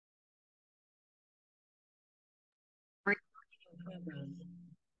Good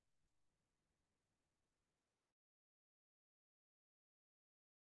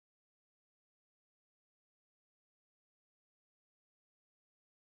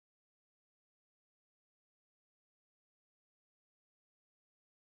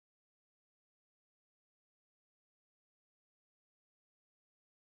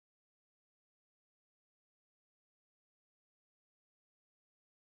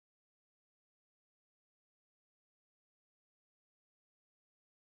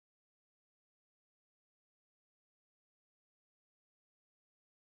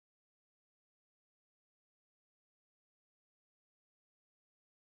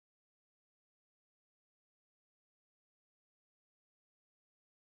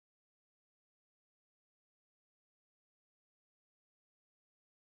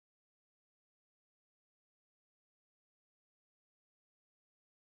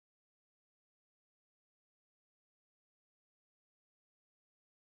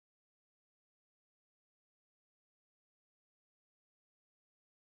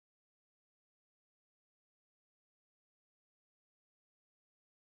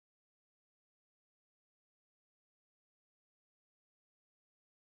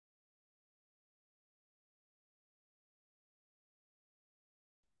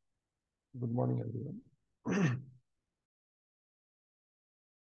morning, everyone.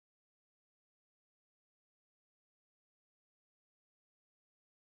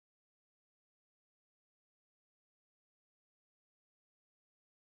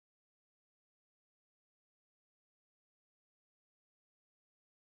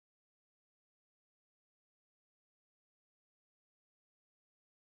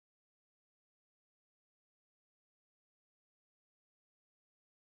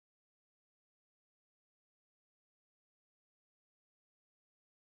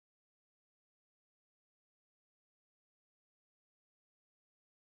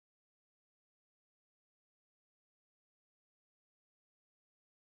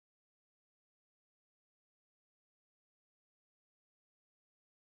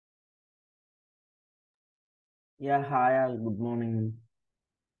 Yeah, hi, all. Good morning.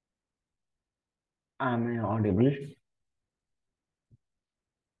 Am I audible?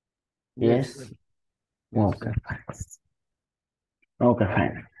 Yes. Okay. Okay,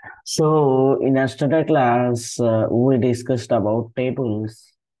 fine. So in yesterday class, we discussed about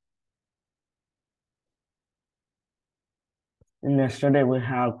tables. In yesterday, we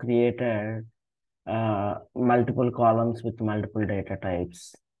have created multiple columns with multiple data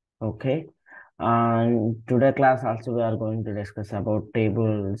types. Okay. And today class also we are going to discuss about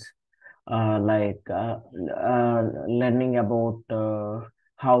tables, learning about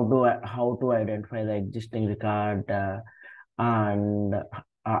how to identify the existing record and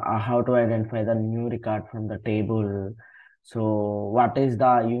how to identify the new record from the table. So what is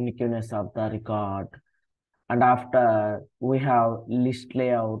the uniqueness of the record? And after we have list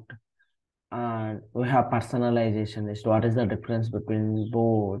layout and we have personalization list. What is the difference between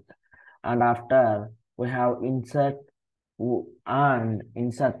both? And after we have and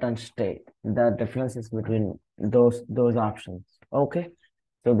insert and state. The differences between those options. Okay.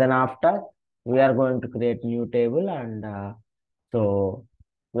 So then after we are going to create new table and so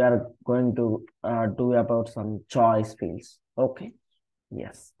we are going to do about some choice fields. Okay.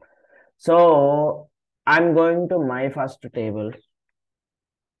 Yes. So I'm going to my first table.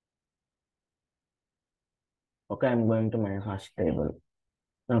 Okay, I'm going to my first table.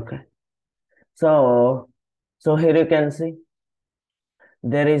 Okay. So here you can see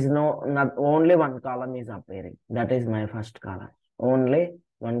there is not only one column is appearing. That is my first column. Only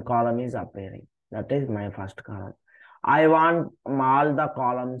one column is appearing. That is my first column. I want all the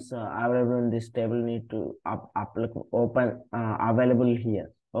columns available in this table need to open available here.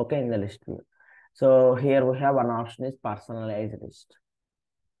 Okay, in the list view. So here we have one option is personalized list.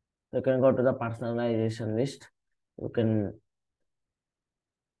 You can go to the personalization list. You can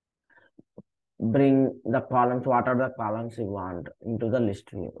bring the columns, what are the columns you want into the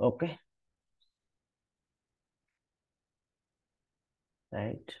list view. Okay.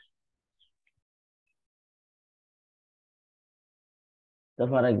 Right. So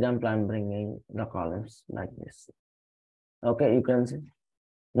for example, I'm bringing the columns like this. Okay, you can see.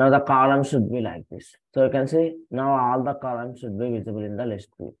 Now the column should be like this. So you can see now all the columns should be visible in the list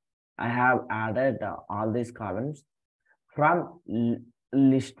view. I have added all these columns from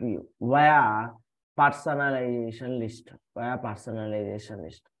list view via personalization list,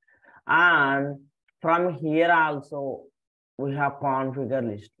 And from here also we have configure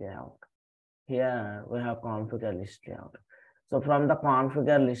list layout. Here we have configure list layout. So from the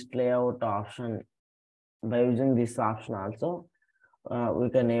configure list layout option, by using this option also, we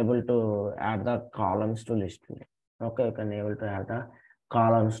can able to add the columns to list view. Okay, we can able to add the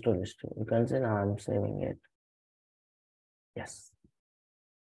columns to list view. You can see now I'm saving it. Yes.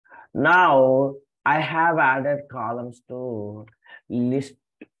 Now I have added columns to list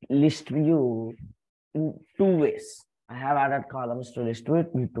view in two ways. I have added columns to list view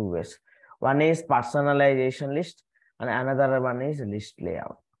in two ways. One is personalization list and another one is list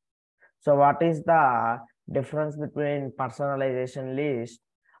layout. So what is the difference between personalization list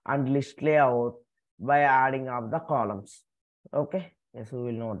and list layout by adding up the columns? Okay, yes, we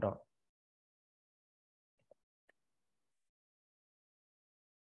will note down.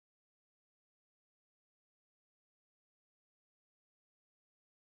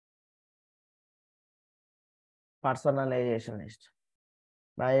 Personalization list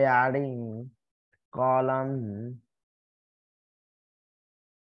by adding column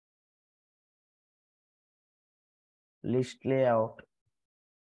list layout,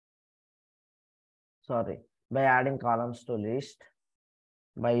 sorry, by adding columns to list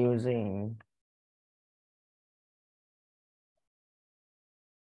by using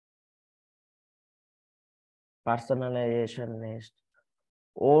personalization list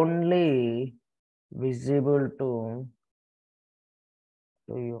only visible to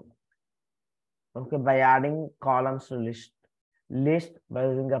you. Okay, by adding columns to list by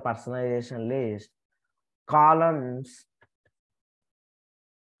using the personalization list, columns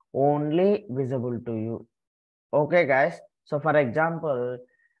only visible to you. Okay, guys. So for example,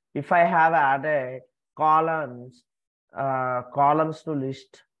 if I have added columns, columns to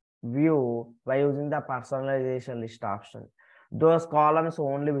list view by using the personalization list option, those columns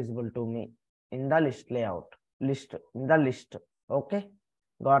only visible to me in the list layout, list in the list. Okay,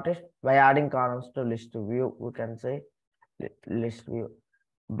 got it? By adding columns to list view, we can say list view.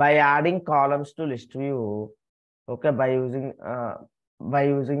 By adding columns to list view, okay, by using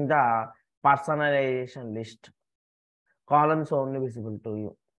the personalization list, columns only visible to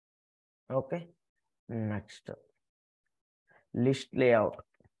you. Okay, next list layout.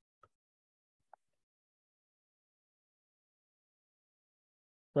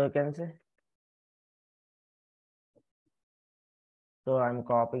 So you can say, so I'm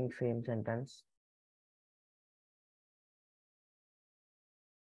copying same sentence.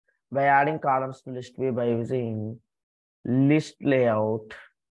 By adding columns to list view by using list layout,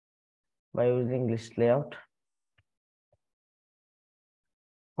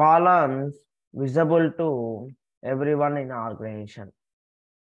 columns visible to everyone in our organization.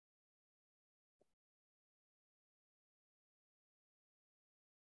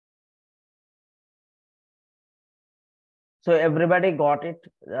 So everybody got it,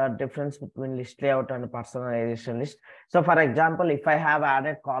 difference between list layout and personalization list. So for example, if I have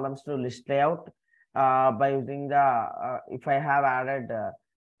added columns to list layout by using if I have added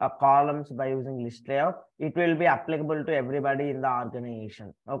columns by using list layout, it will be applicable to everybody in the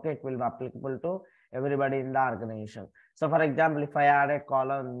organization. Okay, it will be applicable to everybody in the organization. So for example, if I added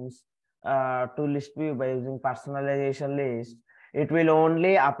columns to list view by using personalization list, it will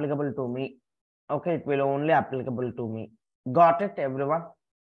only applicable to me. Okay, it will only applicable to me. Got it, everyone?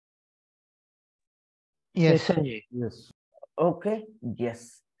 Yes. Sanjay. Yes. Okay,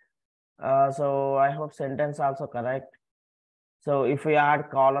 yes. So I hope sentence also correct. So if we add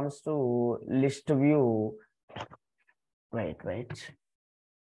columns to list view, wait.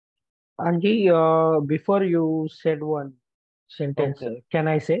 Anji, before you said one sentence, Okay. can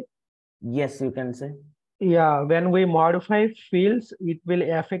I say? Yes, you can say. Yeah, when we modify fields, it will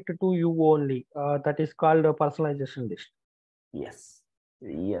affect to you only. That is called a personalization list. Yes.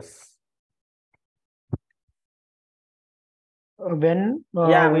 Yes. When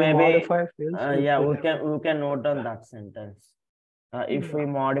Yeah, we maybe. modify fields, it Yeah, will we can note down that sentence. If we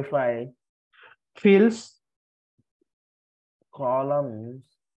modify fields columns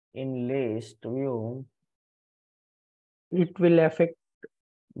in list view it will affect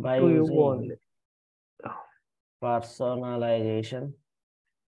by to you using only. personalization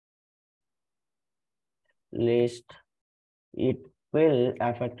list, it will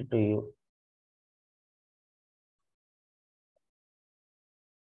affect to you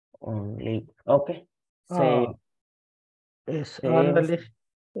only. Okay, save. Yes, on the list.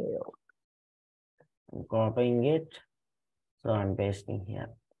 I'm copying it, so I'm pasting here.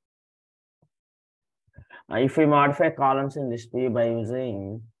 If we modify columns in list view by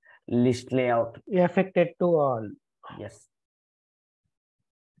using list layout, Affected to all. yes,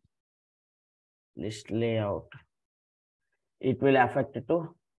 list layout, it will affect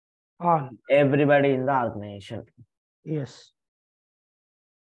to All. everybody in the organization. Yes.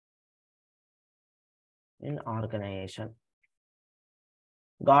 In organization.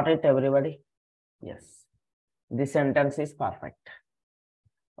 Got it, everybody? Yes. This sentence is perfect.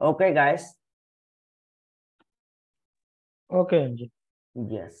 Okay, guys. Okay, Anji.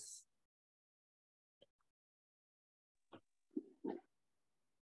 Yes.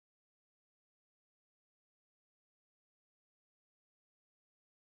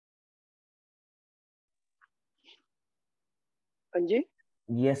 Anji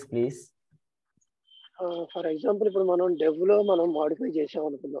Yes, please. For example ఇప్పుడు మనం dev లో మనం modify చేసాం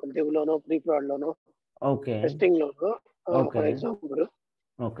అనుకుందాం, dev లోనో pre proud లోనో Okay. Testing లోనో. Okay. For example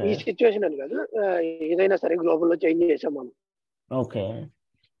ఈ Okay. సిచ్యువేషన్ అని కాదు, ఏదైనా సరే గ్లోబల్ లో చేంజ్ చేసాం మనం. Okay.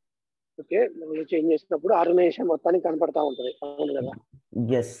 ఓకే, గ్లోబల్ చేంజ్ చేసినప్పుడు ఆర్గనైజేషన్ మొత్తానికి కనపడతా ఉంటది, అవును కదా?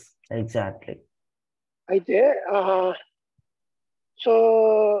 Yes, exactly. అయితే సో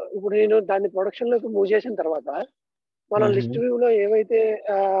ఇప్పుడు నేను దాన్ని ప్రొడక్షన్ లోకి మూవ్ చేసిన తర్వాత మనం లిస్ట్ వ్యూ లో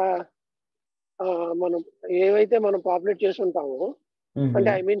ఏవైతే మనం పాపులేట్ చేసి ఉంటామో, అంటే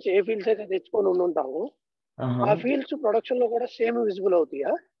ఐ మీన్స్ ఏ ఫీల్డ్స్ అయితే తెచ్చుకొని ఉంటాము, ఆ ఫీల్డ్స్ ప్రొడక్షన్ లో కూడా సేమ్ విజిబుల్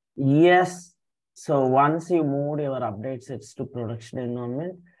అవుతాయా? Yes. So once you moved your update sets to production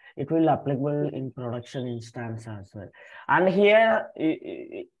environment, it will applicable in production instance as well. And here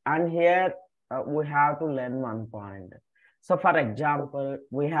we have to learn one point. So for example,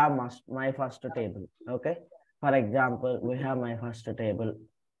 we have my first table. Okay. For example, we have my first table.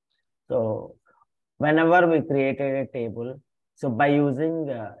 So whenever we created a table, so by using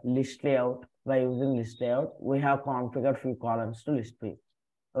list layout, we have configured few columns to list view.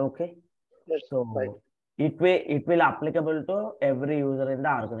 Okay. Yes, So right. it will applicable to every user in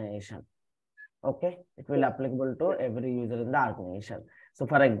the organization. Okay, it will applicable to every user in the organization. So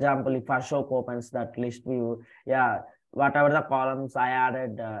for example, if Ashok opens that list view, yeah, whatever the columns I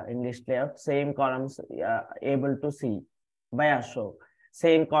added in list layout, same columns able to see by Ashok,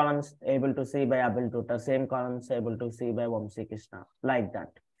 same columns able to see by Abil Tutor, same columns able to see by Vamsi Krishna, like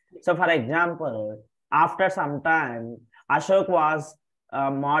that. So for example, after some time, Ashok was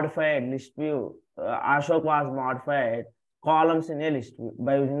modified list view. Ashok was modified columns in a list view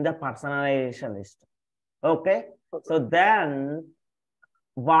by using the personalization list. Okay. So then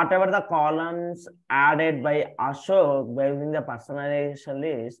whatever the columns added by Ashok by using the personalization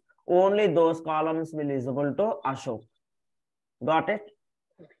list, only those columns will visible to Ashok. Got it?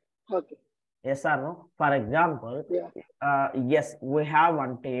 Okay. Yes or no? For example, yes, we have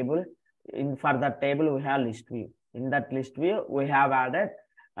one table. For that table, we have list view. In that list view, we have added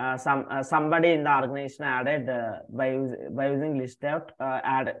somebody in the organization added by using list out,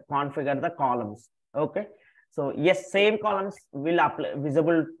 configure the columns. Okay. So yes, same columns will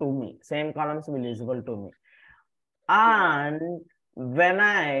visible to me. Same columns will visible to me. And when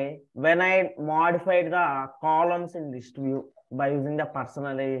I modified the columns in list view by using the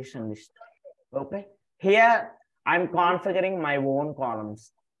personalization list. Okay. Here I'm configuring my own columns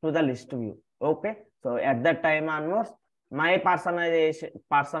to the list view. Okay. So at that time onwards, my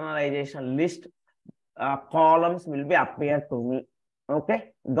personalization list columns will be appear to me. Okay.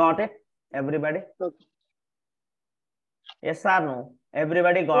 Got it, everybody? Okay. Yes or no?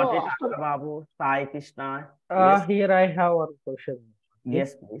 Everybody got So it? after- Babu, Sai Krishna. Yes. Here I have one question. Yes,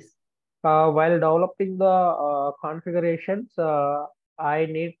 please. While developing the configurations, I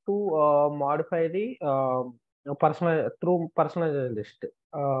need to modify the personalized list in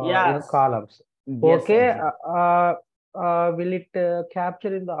Yes. columns. Yes, Okay. exactly. Will it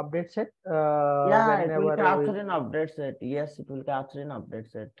capture in the update set? Yeah, it will whenever capture in update set. Yes, it will capture in update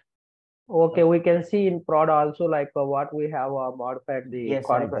set. Okay, we can see in prod also like what we have modified the Yes,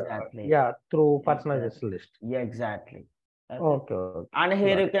 exactly. through personalized list. Yeah, exactly. Okay. And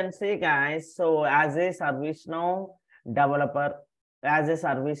here Got you can see, guys, so as a Servicenow developer, as a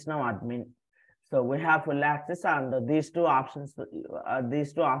Servicenow admin, so we have full access, and these two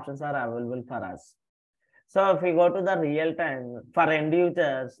options are available for us. So if we go to the real time, for end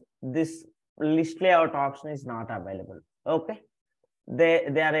users, this list layout option is not available. Okay.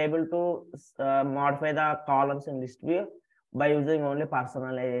 They are able to modify the columns in list view by using only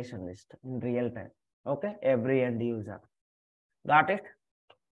personalization list in real time. Okay. Every end user. Got it?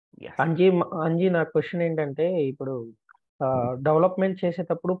 Yes. Anji నా question ఏంటంటే ఇప్పుడు development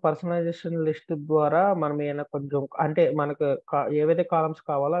చేసేటప్పుడు personalisation list ద్వారా మనం ఏమైనా కొంచెం అంటే మనకు ఏవైతే కాలమ్స్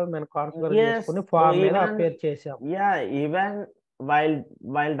కావాలో అవి మనం కాన్ఫిగర్ చేసుకుని ఫామ్ మీద అపేర్ చేసాం. Yeah, even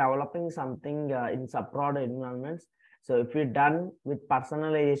while developing something in sub-prod environments, so if you done with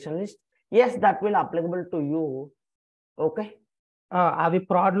personalization list, yes, that will applicable to you. Okay. అవి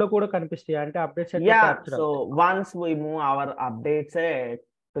ప్రాడ్ లో కూడా కనిపిస్తాయి అంటే update set. Yeah, so once we move our update set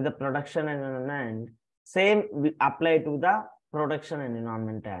to the production environment, same we apply to the production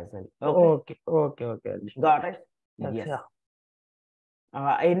environment as well. Okay. Okay. Got it? Yes. Yes. Yeah.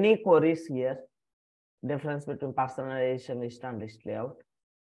 Any queries here? Difference between personalization list and list layout?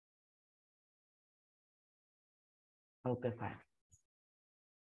 Okay, fine.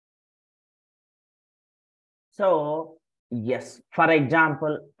 So yes, for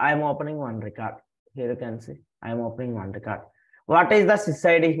example, I'm opening one record. Here you can see I'm opening one record. What is the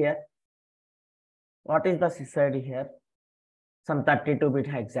SysID here? What is the SysID here? Some 32-bit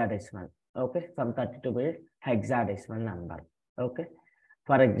hexadecimal. Okay, some 32-bit hexadecimal number. Okay,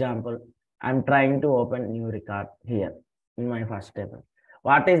 for example, I'm trying to open new record here in my first table.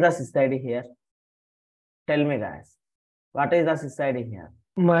 What is the SysID here? Tell me, guys. What is the SysID here?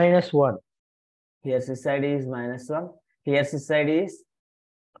 -1. Here SysID is -1. Here SysID is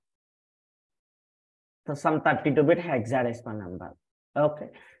some 32-bit hexadecimal number. Okay,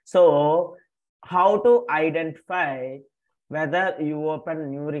 so how to identify whether you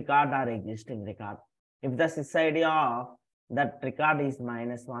open new record or existing record? If the SysID of that record is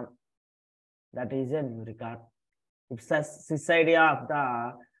 -1, that is a new record. If the SysID of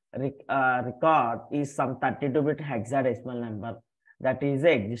the record is some 32-bit hexadecimal number, that is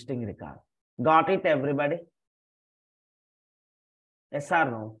a existing record. Got it, everybody? Yes or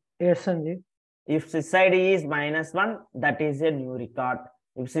no? Yes, Sanji. If SysID is -1, that is a new record.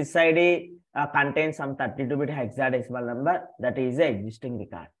 If SysID contains some 32-bit hexadecimal number, that is a existing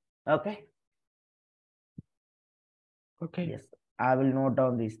record. Okay? Okay. Yes, I will note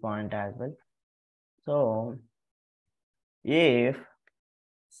down this point as well. So, if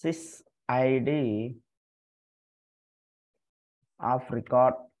SysID of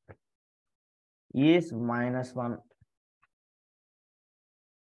record is -1,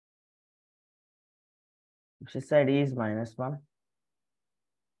 SysID is -1,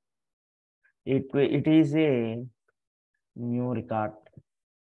 it is a new record.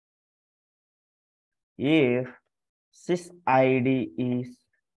 If SysID is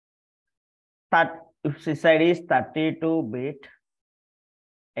if SysID is 32-bit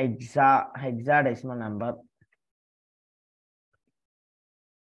hexadecimal number,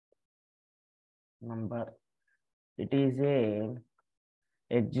 it is a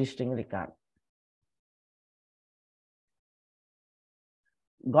existing record.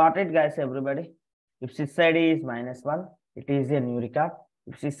 Got it, guys, everybody? If SysID is -1, it is a new record.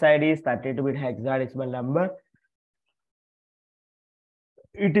 If SysID is 32-bit hexadecimal number,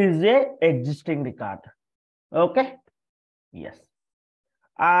 it is a existing record. Okay? Yes.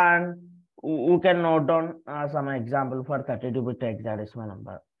 And we can note down some example for 32-bit hexadecimal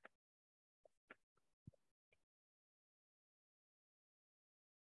number.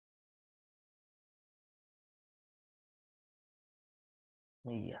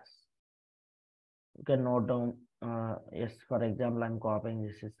 Yes. You can note down, yes, for example, I'm copying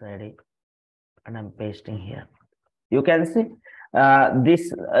this SysID and I'm pasting here. You can see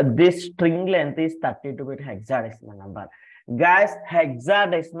this string length is 32-bit hexadecimal number. Guys,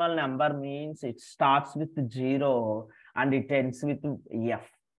 hexadecimal number means it starts with 0 and it ends with F.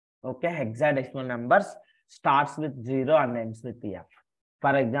 Okay, hexadecimal numbers starts with 0 and ends with F.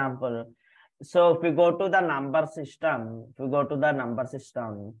 For example, so if we go to the number system,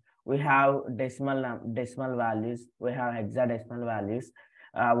 we have decimal values, we have hexadecimal values,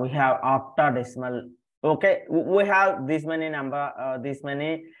 we have octadecimal. Okay, we have this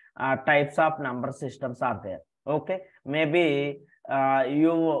many types of number systems are there. Okay, maybe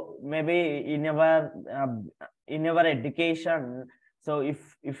you in your education, so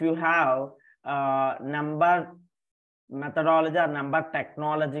if you have number methodology or number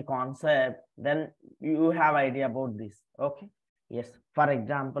technology concept, then you have idea about this. Okay, yes, for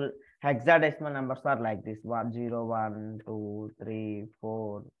example, hexadecimal numbers are like this: 1 0 1 2 3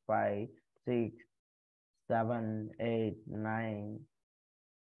 4 5 6 7 8 9,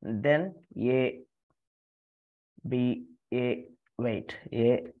 then A B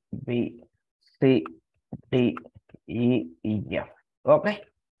C D E F. Okay,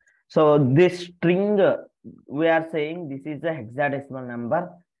 so this string, we are saying this is a hexadecimal number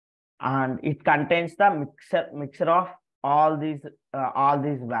and it contains the mixture of all these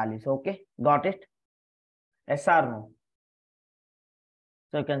values. Okay, got it? Yes or no?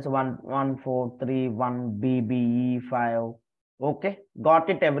 So you can say 1 1 4 3 1 B B E 5. Okay, got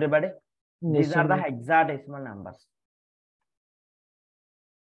it, everybody? These are the hexadecimal numbers.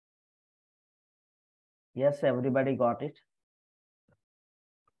 Yes, everybody got it?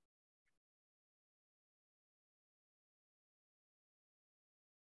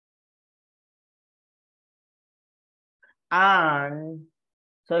 And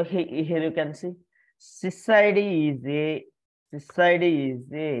so here you can see SysID is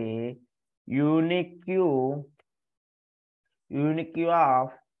a unique unique of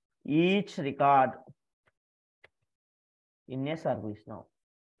each record in a ServiceNow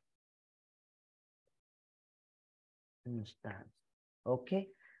instance. Okay,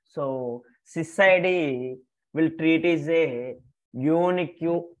 so SysID will treat as a unique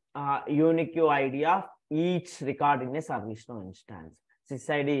ID of each record in a ServiceNow instance.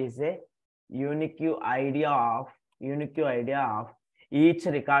 SysID is a unique ID of each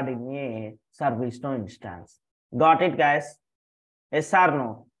record in a ServiceNow instance. Got it, guys? Yes or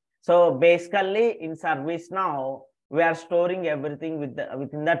no? So basically, in ServiceNow, we are storing everything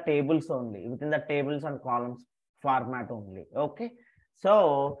within the tables only, within the tables and columns format only. Okay.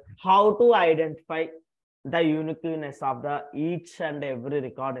 So how to identify the uniqueness of the each and every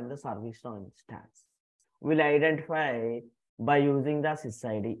record in the ServiceNow instance? We'll identify by using the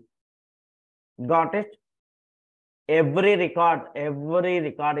SysID. Got it? Every record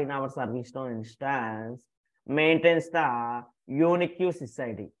in our ServiceNow instance maintains the unique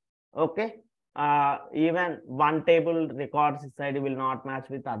SysID. Okay. Even one table record SysID will not match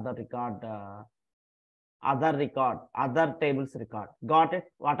with other tables record. Got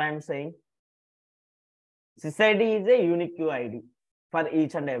it? What I'm saying? SysID is a unique ID for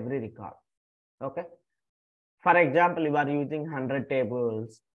each and every record. Okay. For example, you are using 100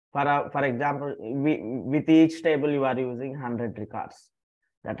 tables. For example, with each table you are using 100 records.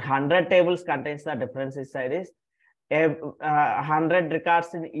 That 100 tables contains the different SysIDs. 100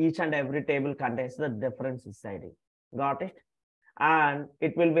 records in each and every table contains the different SysID. Got it? And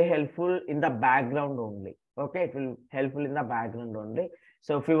it will be helpful in the background only. Okay, it will helpful in the background only.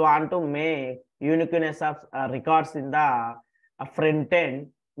 So if you want to make uniqueness of records in the front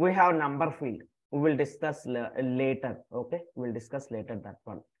end, we have number field. We will discuss later. Okay, we'll discuss later that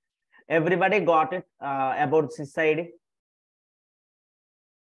one. Everybody got it about SysID?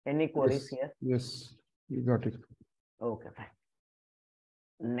 Any queries here? Yes, you got it. Okay, fine.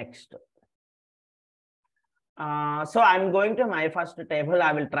 Next. So I'm going to my first table.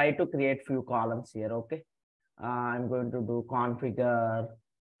 I will try to create few columns here. Okay. I'm going to do configure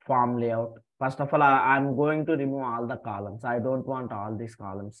form layout. First of all, I'm going to remove all the columns. I don't want all these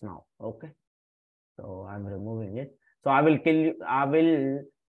columns now. Okay. So I'm removing it. So I will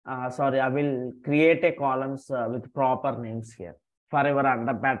create a columns with proper names here for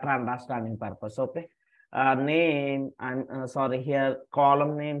our better understanding purpose. Okay. Name, here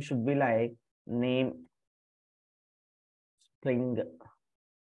column name should be like name, string,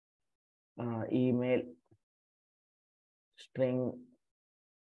 email, string,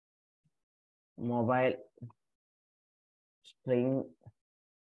 mobile, string,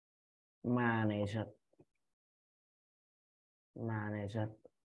 manager,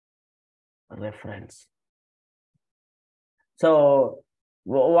 reference. So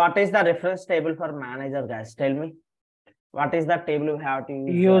what is the reference table for manager, guys? Tell me. What is the table you have to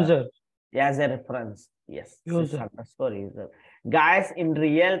use? User. As a reference. Yes. User. User. Guys, in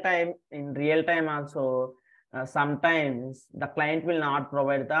real time also, sometimes the client will not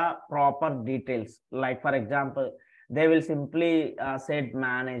provide the proper details. Like for example, they will simply say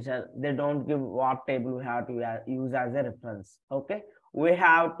manager. They don't give what table we have to use as a reference. Okay. We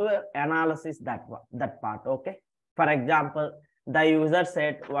have to analyze that part. Okay. For example, the user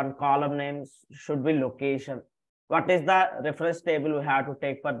said one column name should be location. What is the reference table we have to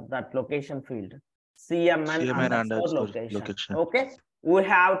take for that location field? CMN underscore location. Okay. We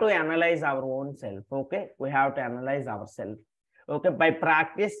have to analyze our own self. Okay. We have to analyze ourselves. Okay. By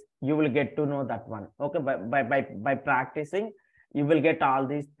practice, you will get to know that one. Okay. By practicing, you will get all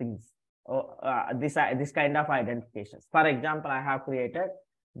these things. This kind of identifications. For example, I have created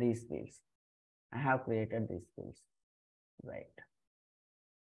these fields. Right.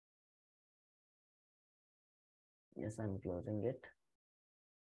 Yes, I'm closing it.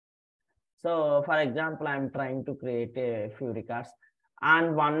 So for example, I'm trying to create a few records.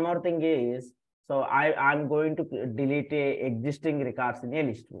 And one more thing is, so I'm going to delete existing records in a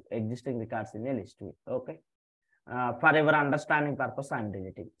list view. Okay. For our understanding purpose, I'm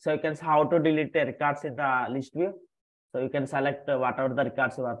deleting. So you can see how to delete the records in the list view. So you can select whatever the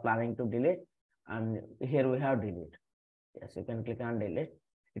records you are planning to delete. And here we have delete. Yes, you can click on delete.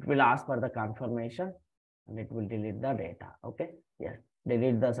 It will ask for the confirmation and it will delete the data. Okay. Yes.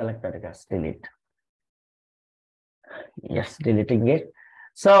 Delete the selected records. Delete. Yes, deleting it.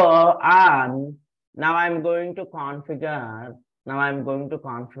 So now I'm going to configure.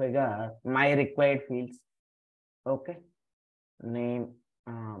 My required fields. Okay. Name,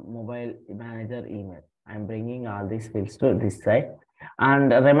 mobile, manager, email. I'm bringing all these fields to this side.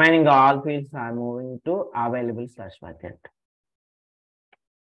 And remaining all fields are moving to available/bucket.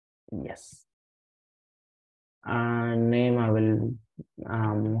 Yes. Name I will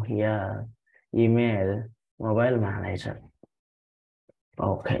here email mobile manager.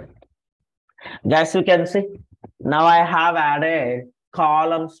 Okay, guys, you can see now I have added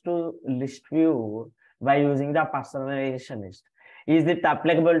columns to list view by using the personalization list. Is it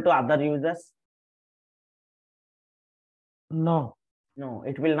applicable to other users? No. No,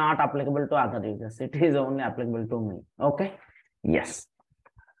 it will not applicable to other users. It is only applicable to me. Okay. Yes.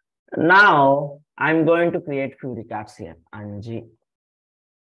 Now I'm going to create few records here. Anji.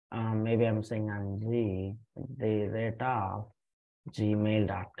 Maybe I'm saying Anji the rate of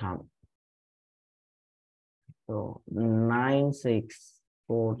gmail.com. So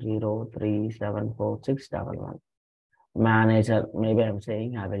 9640374611. Manager. Maybe I'm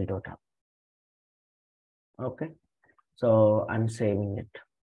saying I will do that. Okay. So I'm saving it.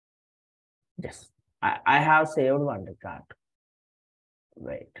 Yes. I have saved one record.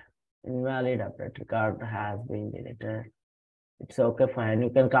 Wait. Invalid update record has been deleted. It's okay, fine.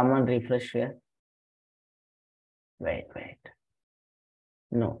 You can come and refresh here. Wait.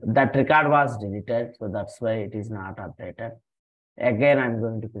 No, that record was deleted, so that's why it is not updated. Again, I'm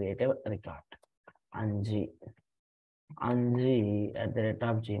going to create a record. Anji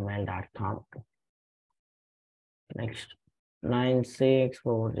 @gmail.com. Next,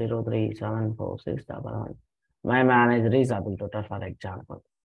 9640374611. My manager is Abel Total, for example.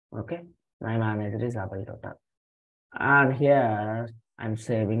 Okay, my manager is Abel Total. And here I'm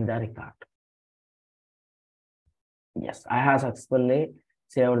saving the record. Yes, I have successfully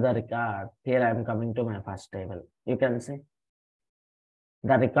saved the record. Here I'm coming to my first table. You can see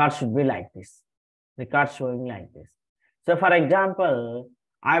the record should be like this. Record showing like this. So for example,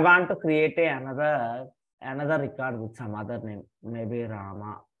 I want to create another record with some other name, maybe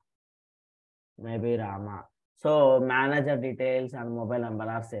Rama. So manager details and mobile number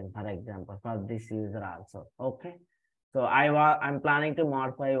are same, for example, for this user also. Okay. So I'm planning to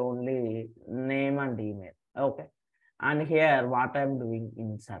modify only name and email. Okay. And here what I'm doing,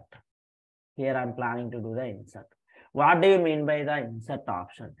 insert. Here I'm planning to do the insert. What do you mean by the insert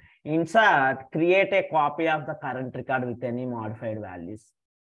option? Insert, create a copy of the current record with any modified values.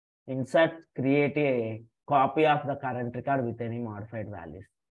 Insert, create a copy of the current record with any modified values.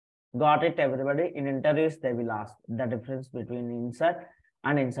 Got it, everybody? In interviews, they will ask the difference between insert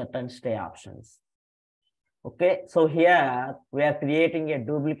and stay options. Okay, so here we are creating a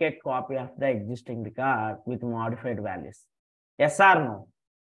duplicate copy of the existing record with modified values. Yes or no?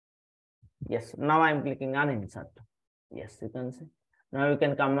 Yes, now I'm clicking on insert. Yes, you can see. Now you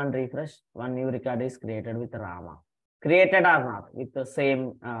can come and refresh. One new record is created with Rama. Created or not with the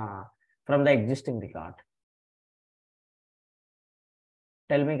same from the existing record.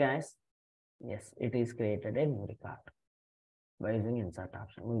 Tell me, guys. Yes, it is created a new record by using insert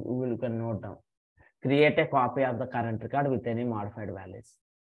option. You can note down. Create a copy of the current record with any modified values.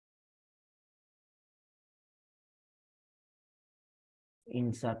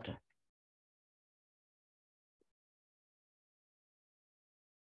 Insert.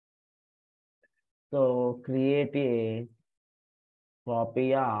 So create a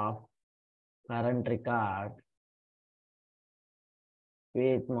copy of current record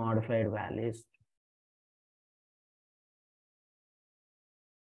with modified values.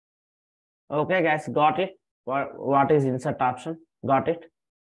 Okay, guys, got it? What is insert option? Got it?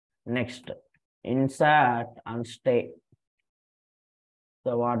 Next, insert and stay.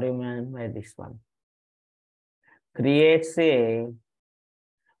 So what do you mean by this one? Creates a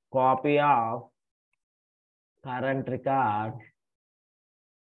copy of current record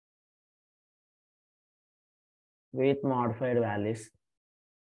with modified values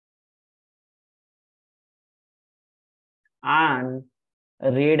and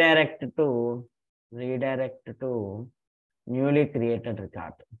redirect to newly created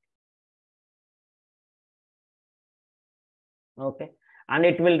record. Okay, and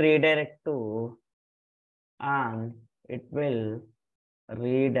it will redirect to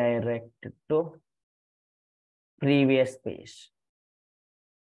previous page.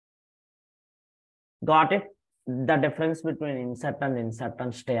 Got it? The difference between insert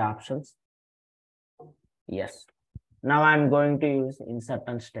and stay options. Yes. Now I'm going to use insert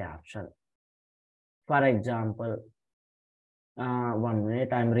and stay option. For example, 1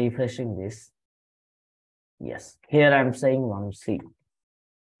 minute, I'm refreshing this. Yes, here I'm saying 1C.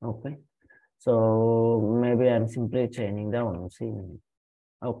 Okay. So maybe I'm simply changing the 1C.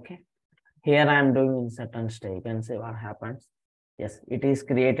 Okay. Here I'm doing insert and stay. You can see what happens. Yes, it is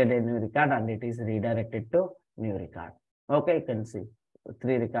created a new record and it is redirected to new record. Okay, you can see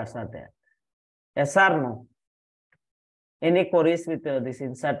 3 records are there. Yes or no? Any queries with this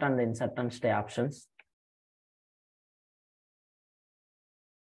insert and stay options?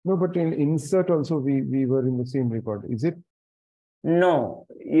 No, but in insert also we were in the same record. Is it? No,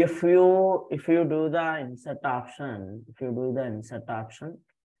 if you do the insert option,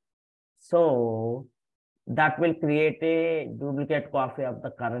 so that will create a duplicate copy of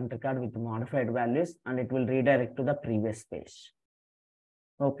the current record with modified values, and it will redirect to the previous page.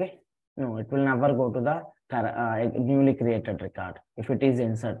 Okay. No, it will never go to the newly created record if it is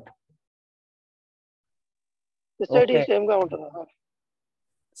insert. Okay. same గా ఉంటుందా?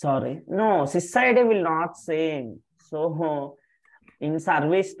 Sorry, no, sysid will not same. So in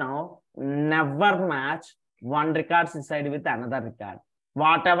Servicenow, never match one record sysid with another record,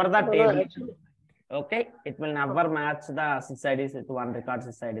 whatever the table. Okay, it will never match the sysids with one record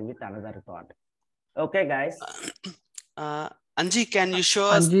sysid with another record. Okay, guys. Anji, can you show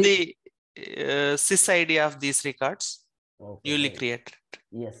us the sys ID of these records? Okay, newly wait. created.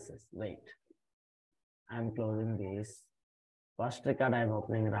 Yes, wait. I'm closing this. First record I'm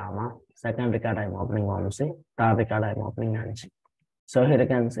opening Rama. Second record I'm opening Vamsi. Third record I'm opening Anji. So here you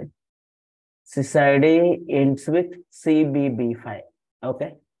can see sysid ends with CBB5.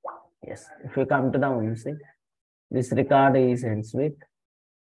 Okay. Yes. If you come to the Vamsi, this record is ends with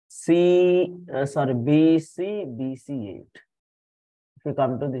BC8. If you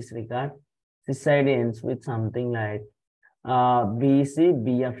come to this record, sysid ends with something like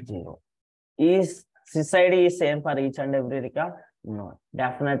BCBF0. Is sysid is same for each and every record? No,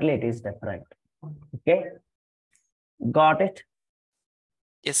 definitely it is different. Okay, got it?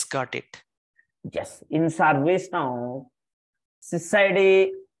 Yes, got it. Yes. In Servicenow, sysid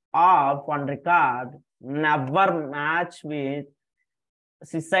of one record never match with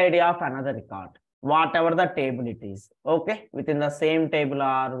sysid of another record, whatever the table it is. Okay, within the same table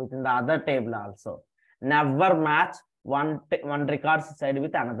or within the other table also, never match one record sysid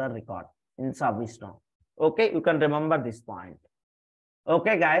with another record in Servicenow. Okay, you can remember this point.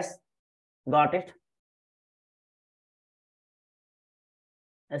 Okay, guys, got it?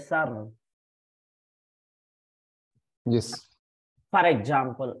 Yes or no? Yes. For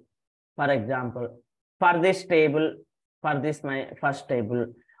example, for this table, for this my first table,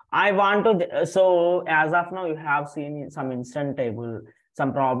 I want to, so as of now you have seen some instant table,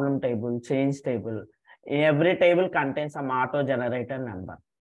 some problem table, change table. Every table contains some auto generator number.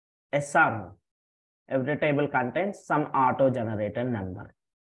 Yes or no? Every table contains some auto generator number.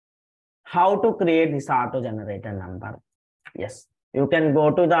 How to create this auto generator number? Yes, you can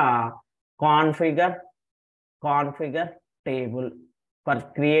go to the configure table. For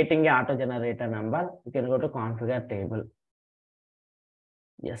creating a auto generator number, you can go to configure table.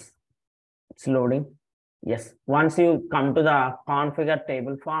 Yes, it's loading. Yes, once you come to the configure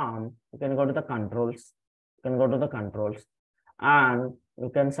table form, you can go to the controls. And you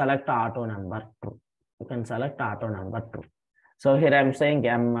can select auto number true. So here I'm saying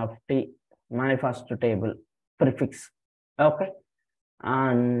MFT, my first table prefix. Okay,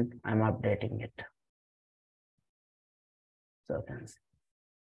 and I'm updating it. So you can see.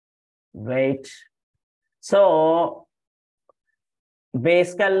 Wait. So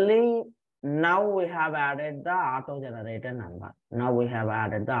basically now we have added the auto generator number.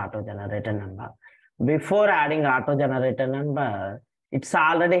 Before adding auto generator number, it's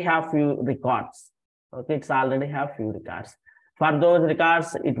already have few records. Okay, For those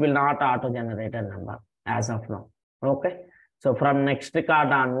records, it will not auto generate a number as of now. Okay, so from next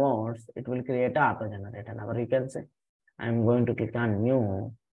record onwards, it will create an auto generator number. You can say, I'm going to click on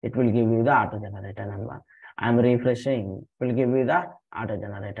new. It will give you the auto generator number. I'm refreshing. It will give you the auto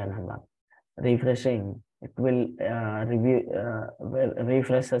generator number. Refreshing. It will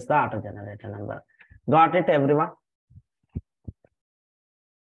refreshes the auto generator number. Got it, everyone?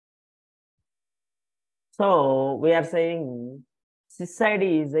 So we are saying sysid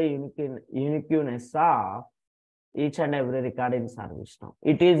is a uniqueness of each and every record in Servicenow.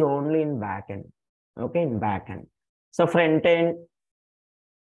 It is only in backend. Okay, in backend. So front end,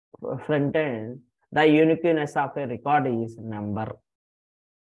 the uniqueness of a record is number.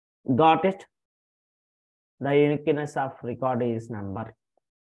 Got it? The uniqueness of record is number.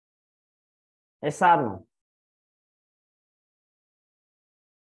 Yes or no?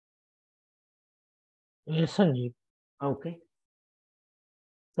 Yes, Sanjeev. Okay.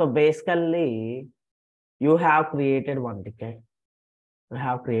 So basically, you have created one ticket.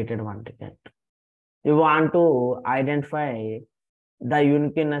 You want to identify the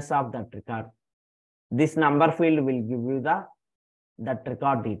uniqueness of that record. This number field will give you that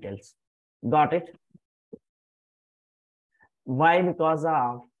record details. Got it? Why? Because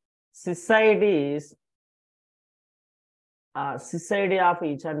of sysid of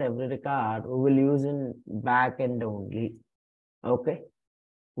each and every record we will use in backend only. Okay,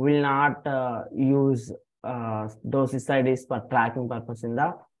 will not use those SSIDs for tracking purpose in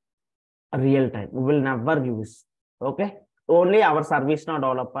the real time. We will never use. Okay. Only our ServiceNow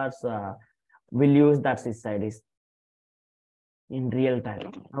developers will use that SSIDs in real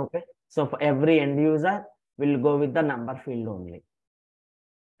time. Okay. So for every end user, we'll go with the number field only.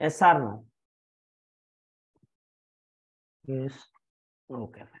 Yes or no? Yes.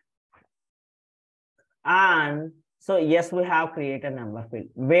 Okay. And so yes, we have created number field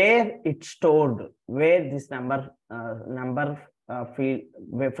where it's stored, where this number field,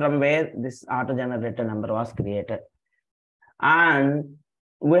 from where this auto generated number was created. And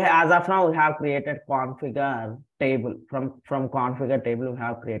we, as of now, we have created configure table. From configure table, we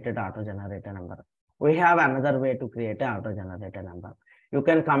have created auto generator number. We have another way to create an auto generator number. You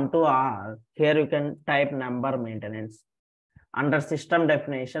can come to our, here you can type number maintenance. Under system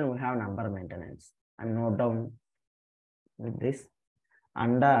definition, we have number maintenance. And note down with this.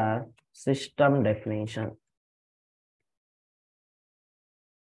 Under system definition,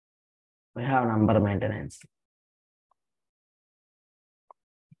 we have number maintenance.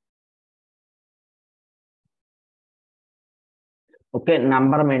 Okay,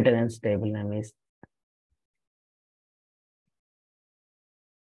 number maintenance table name is.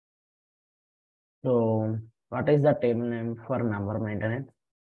 So what is the table name for number maintenance?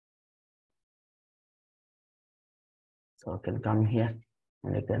 So you can come here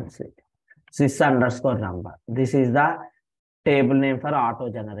and you can see sys underscore number. This is the table name for auto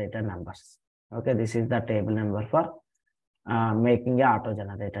generated numbers. Okay, this is the table number for making a auto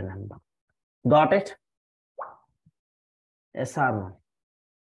generated number. Got it? Yes or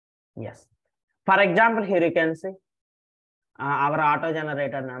no? Yes. For example, here you can see our auto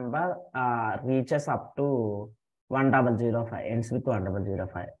generator number reaches up to 1005, ends with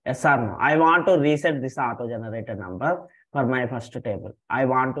 1005. Yes or no? I want to reset this auto generated number for my first table. I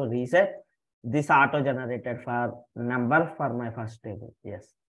want to reset this auto generated number for my first table.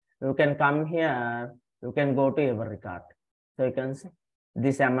 Yes. You can come here, you can go to your record. So you can see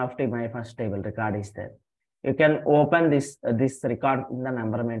this MFT, my first table record is there. You can open this record in the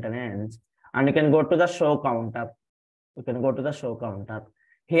number maintenance and you can go to the show counter. You can go to the show counter.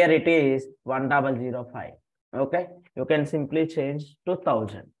 Here it is 1005. Okay. You can simply change to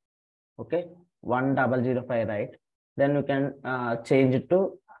 1000. Okay. 1005, right? Then you can change it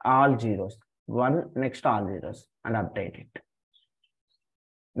to all zeros. One next all zeros and update it.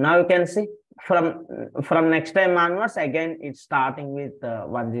 Now you can see from next time onwards, again, it's starting with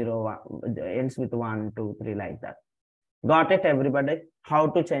 101, ends with 1, 2, 3 like that. Got it, everybody? How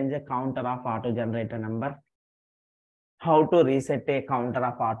to change a counter of auto generator number? How to reset a counter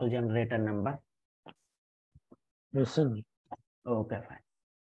of auto generator number? Listen. Okay, fine.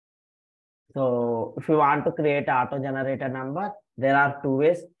 So if you want to create auto generator number, there are two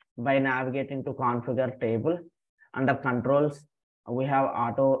ways. By navigating to configure table, under controls, we have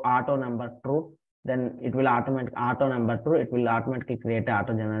auto number true. Then it will auto number true. It will automatically create an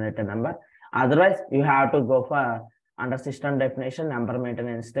auto generator number. Otherwise, you have to go for under system definition number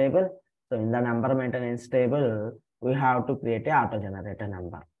maintenance table. So in the number maintenance table, we have to create an auto generator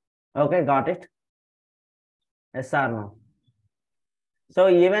number. Okay, got it? Yes or no? So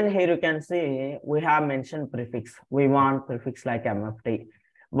even here you can see we have mentioned prefix. We want prefix like MFT.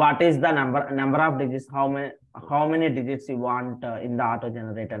 What is the number of digits? How many digits you want in the auto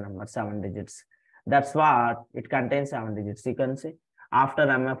generator number? 7 digits. That's what it contains, 7 digits. You can see after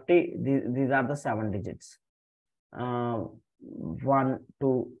MFT, these are the 7 digits. 1,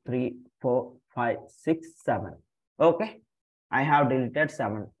 2, 3, 4, 5, 6, 7. Okay. I have deleted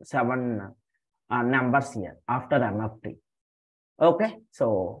seven numbers here after MFT. Okay.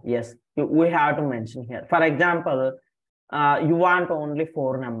 So yes, we have to mention here. For example, you want only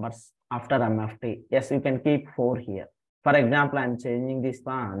 4 numbers after MFT. Yes, you can keep 4 here. For example, I'm changing this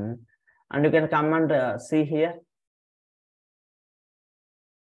one and you can come and see here.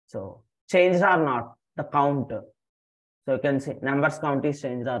 So changed or not, the count. So you can see numbers count is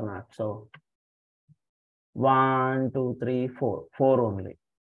changed or not. So 1, 2, 3, 4, 4 only.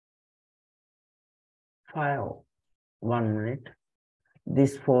 5. 1 minute.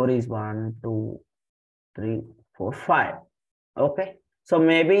 This 4 is 1, 2, 3, 4, 5. Okay. So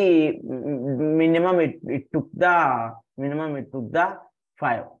maybe minimum it took the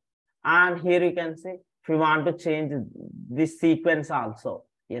 5. And here you can see if you want to change this sequence also,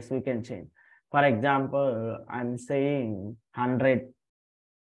 yes, we can change. For example, I'm saying 100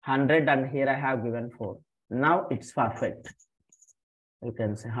 and here I have given 4. Now it's perfect. You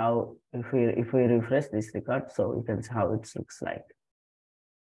can see how if we refresh this record, so you can see how it looks like.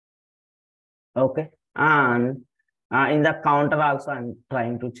 Okay. And In the counter also, I'm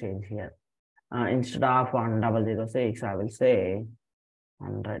trying to change here. Instead of 1006, I will say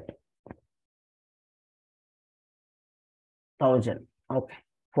 100,000. Okay,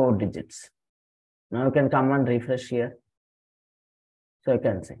 4 digits. Now you can come and refresh here. So you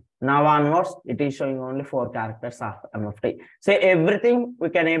can see. Now onwards, it is showing only 4 characters of MFT. So everything we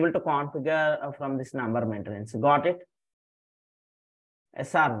can able to configure from this number maintenance. Got it?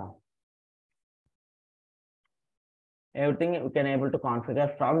 Yes or no? Everything we can able to configure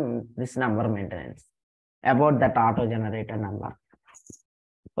from this number maintenance about that auto generator number.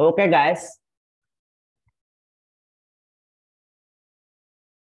 Okay, guys.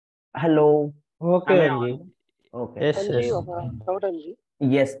 Hello. Okay, Am I Anji. on? Okay. Yes, Anji yes. ఒక doubt Anji.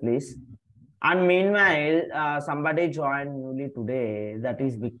 Yes, please. And meanwhile, somebody joined newly today. That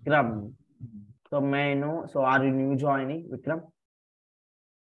is Vikram. So may I know? So are you new joining, Vikram?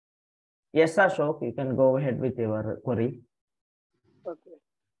 Yes, Ashok. You can go ahead with your query. Okay.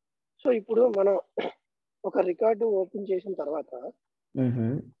 So ఇప్పుడు మనం ఒక record open చేసిన తర్వాత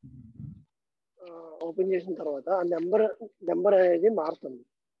ఆ number అనేది మారుతుంది.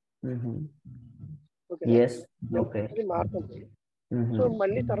 Yes. Okay. అది మారుతుంది. సో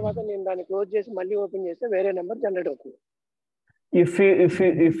మళ్ళీ తర్వాత నేను దాన్ని క్లోజ్ చేసి మళ్ళీ ఓపెన్ చేస్తే వేరే నెంబర్ జనరేట్ అవుతుంది. If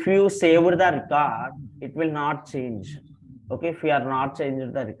you save the record, it will not change. Okay, if you are not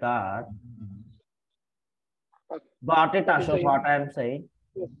changing the record. Got it, Ashok, what I am saying?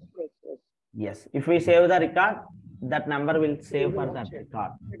 Yes. If we save the record, that number will save for that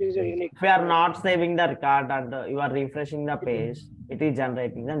record. It is a unique. If you are not saving the record and you are refreshing the page, it is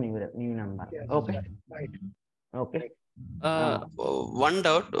generating the new number. Yes, Okay. Right. Okay. One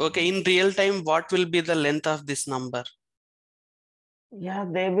doubt. Okay, in real time, what will be the length of this number? Yeah,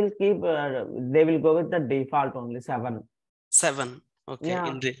 they will keep. They will go with the default only 7. 7. Okay. Yeah.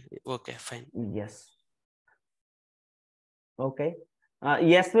 Okay, fine. Yes. Okay.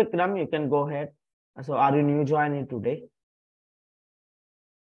 Yes, Vikram, you can go ahead. So, are you new joining today?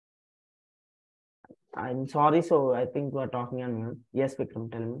 I'm sorry. So, I think we are talking on mute. Yes, Vikram,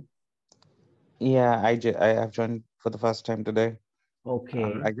 tell me. Yeah, I have joined for the first time today. Okay.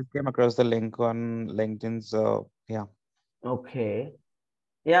 I just came across the link on LinkedIn, so yeah. Okay.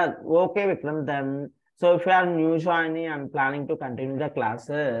 Yeah, okay, Vikram. Then, so if you are new joining and planning to continue the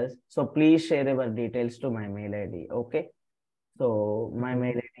classes, so please share your details to my mail ID. Okay. So my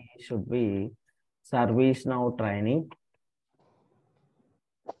mail ID should be Servicenow training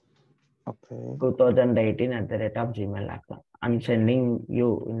Okay. 2018@gmail.com. I'm sending you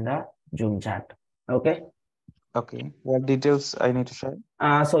in the Zoom chat. Okay. Okay. What details I need to share?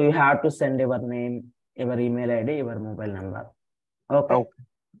 So you have to send your name, your email ID, your mobile number. Okay.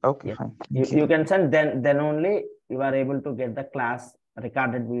 Okay, Yes. fine. You can send, then only you are able to get the class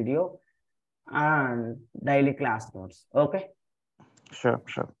recorded video and daily class notes. Okay. Sure.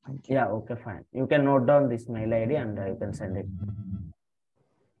 Thank you. Yeah. Okay. Fine. You can note down this mail ID and you can send it.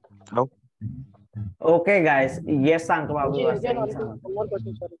 Okay. Okay, guys. Yes, Anka Babu, you are Again, saying something. one more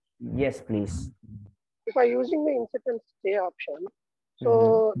question, sorry. Yes, please. If I using the insert and stay option, so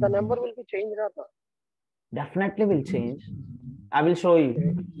the number will be changed or not? Definitely will change. I will show you.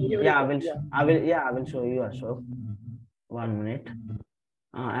 Yeah, I will show you, Ashok. 1 minute.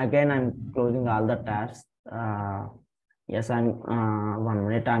 Again, I'm closing all the tabs. Yes, I'm 1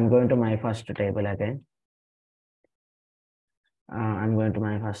 minute. I'm going to my first table again. I'm going to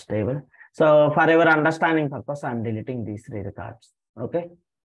my first table. So for your understanding purpose, I'm deleting these 3 records. Okay.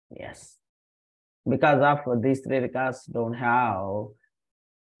 Yes. Because of these 3 records don't have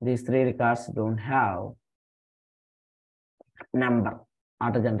number,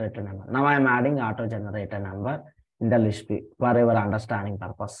 auto generator number. Now I'm adding auto generator number in the list view for your understanding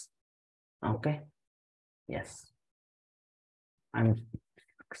purpose. Okay. Yes. I'm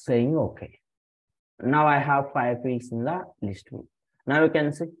saying okay. Now I have 5 fields in the list view. Now you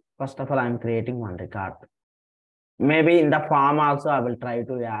can see, first of all, I'm creating 1 record. Maybe in the form also, I will try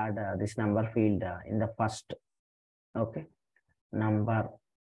to add this number field in the first. Okay. Number.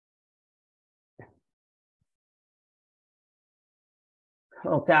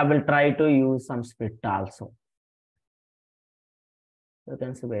 Okay, I will try to use some split also. You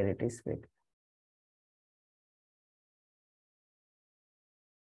can see where it is split.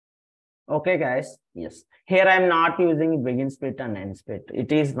 Okay, guys. Yes. Here I'm not using begin split and end split.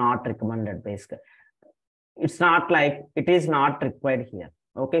 It is not recommended, basically. It's not like, it is not required here.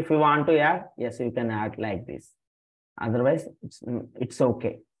 Okay, if you want to add, yes, you can add like this. Otherwise, it's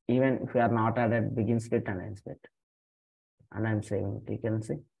okay. Even if you are not added begin split and end split. And I'm saving it, you can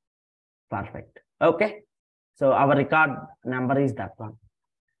see. Perfect. Okay. So our record number is that one.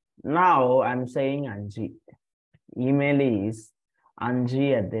 Now I'm saying Anji. Email is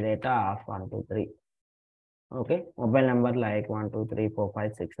anji@123. Okay, mobile number like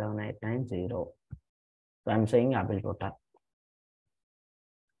 12345678990. So I'm saying Apple total.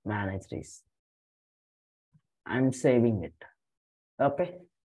 Manage this. I'm saving it. Okay.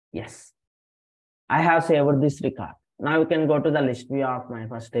 Yes. I have saved this record. Now you can go to the list view of my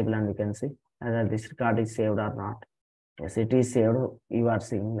first table and you can see whether this record is saved or not. Yes, it is saved. You are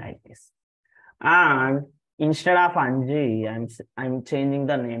seeing like this. And instead of Anji, I'm changing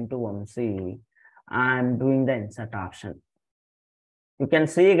the name to Vamsi. I'm doing the insert option. You can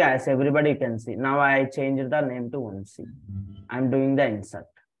see, guys, everybody can see. Now I changed the name to Vamsi. I'm doing the insert.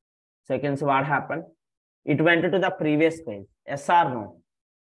 So you can see what happened. It went to the previous page. Yes or no?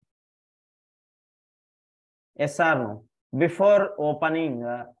 Yes or no? Before opening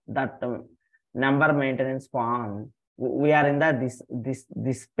that number maintenance form, we are in the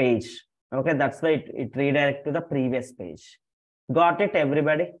this page. Okay, that's why it redirects to the previous page. Got it,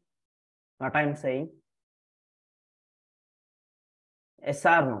 everybody? What I'm saying? Yes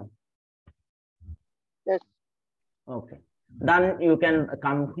or no? Yes. Okay. Then you can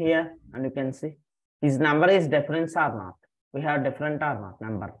come here and you can see his number is different or not. We have different or not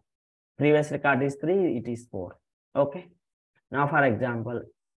number. Previous record is 3, it is 4. Okay. Now, for example,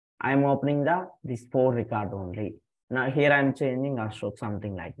 I'm opening this 4 record only. Now here I'm changing Ashok,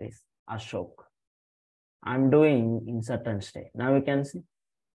 something like this. Ashok. I'm doing insert and stay. Now you can see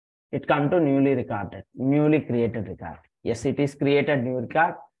it come to newly created record. Yes, it is created new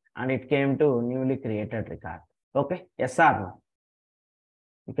record and it came to newly created record. Okay. Yes or no?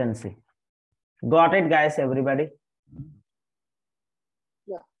 You can see. Got it, guys, everybody?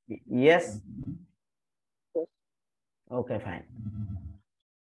 Yeah. Yes? Yes. Okay, fine.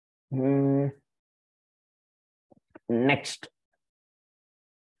 Next.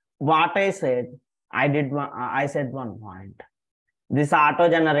 What I said, I said one point. This auto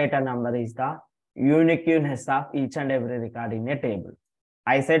generator number is the uniqueness of each and every record in a table.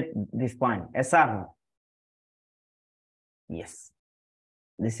 I said this point. Yes or no? Yes.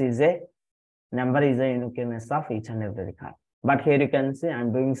 This is a number is a uniqueness of each and every record. But here you can see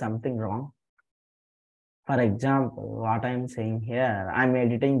I'm doing something wrong. For example, what I'm saying here, I'm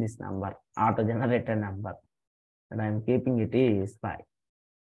editing this number, auto generator number, and I'm keeping it is 5.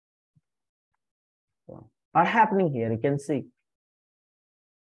 So, what's happening here? You can see.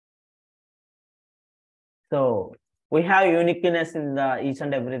 So we have uniqueness in each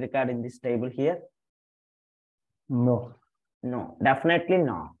and every record in this table here. No. No, definitely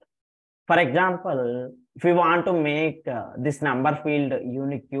not. For example, if we want to make this number field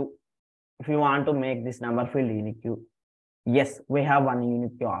unique, if you want to make this number field unique, yes, we have one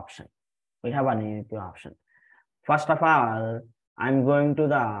unique option. We have one unique option. First of all, I'm going to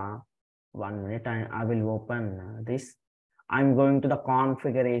the 1 minute. I will open this. I'm going to the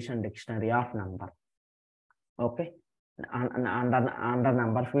configuration dictionary of number. Okay. And under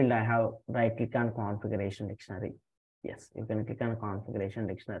number field, I have right click on configuration dictionary. Yes, you can click on configuration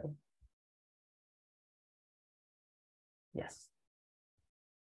dictionary. Yes.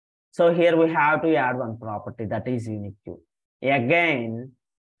 So here we have to add one property that is unique. Again,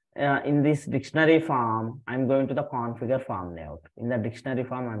 in this dictionary form, I'm going to the configure form layout. In the dictionary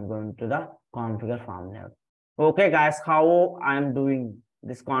form, I'm going to the configure form layout. Okay, guys, how I'm doing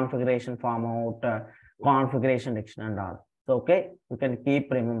this configuration form out, configuration dictionary and all. So, okay, you can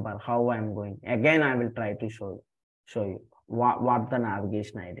keep remember how I'm going. Again, I will try to show you what the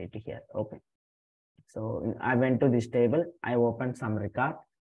navigation I did here. Okay. So I went to this table. I opened some record.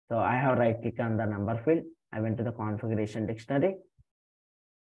 So I have right click on the number field. I went to the configuration dictionary.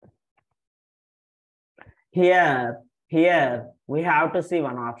 Here we have to see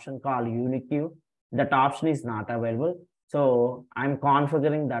one option called unique. That option is not available. So I'm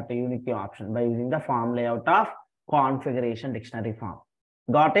configuring that unique option by using the form layout of configuration dictionary form.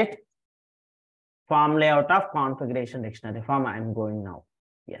 Got it? Form layout of configuration dictionary form. I'm going now.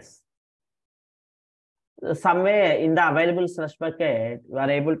 Yes. Somewhere in the available slush bucket, you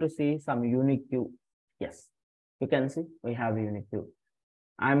are able to see some unique. Yes, you can see we have unique.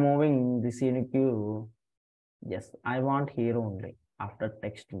 I'm moving this unique. Yes, I want here only after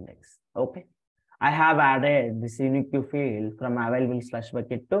text index. Okay. I have added this unique field from available slush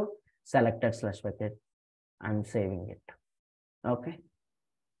bucket to selected slush bucket. I'm saving it. Okay.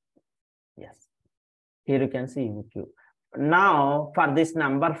 Yes. Here you can see unique. Now for this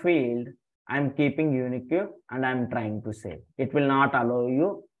number field, I'm keeping unique and I'm trying to save. It will not allow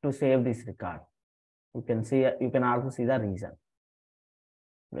you to save this record. You can see, you can also see the reason.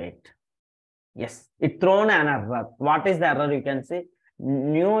 Wait. Yes, it thrown an error. What is the error? You can see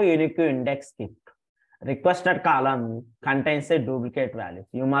new unique index skipped. Requested column contains a duplicate values.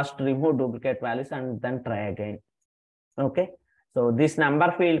 You must remove duplicate values and then try again. Okay. So this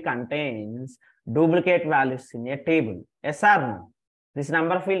number field contains duplicate values in a table. Yes or no? This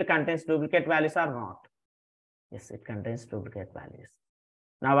number field contains duplicate values or not? Yes, it contains duplicate values.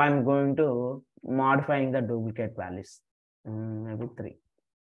 Now I'm going to modifying the duplicate values. Maybe 3.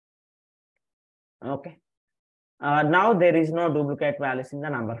 Okay. Now there is no duplicate values in the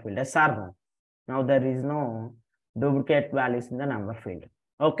number field. Yes or no? Now there is no duplicate values in the number field.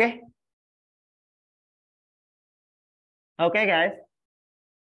 Okay. Okay, guys.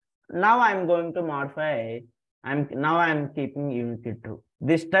 Now I'm going to modify. I'm keeping uniquely true.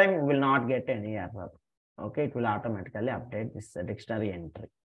 This time we will not get any error. Okay, it will automatically update this dictionary entry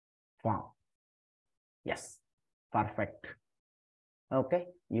form. Yes, perfect. Okay,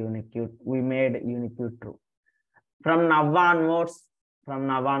 unique. We made unique true. From now onwards,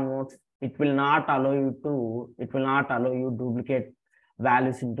 it will not allow you duplicate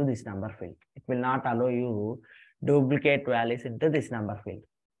values into this number field. It will not allow you duplicate values into this number field.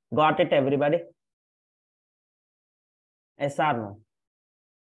 Got it, everybody? Yes or no?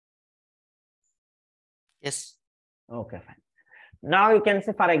 Yes. Okay, fine. Now you can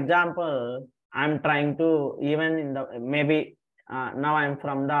say, for example, I'm trying to even in the maybe now I'm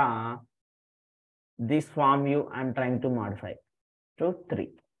from the this form view, I'm trying to modify to 3.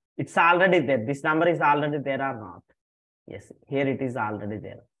 It's already there. This number is already there or not? Yes, here it is already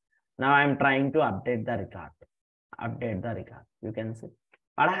there. Now I'm trying to update the record. Update the record. You can see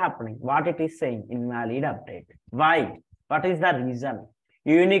what is happening. What it is saying, invalid update. Why? What is the reason?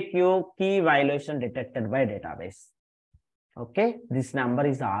 Unique key violation detected by database. Okay, this number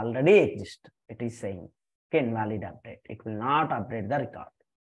is already exist. It is saying, okay, invalid update. It will not update the record.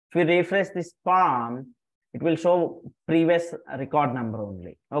 If we refresh this form, it will show previous record number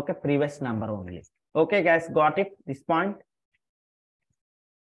only. Okay, previous number only. Okay, guys, got it? This point?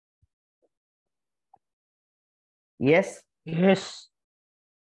 Yes? Yes.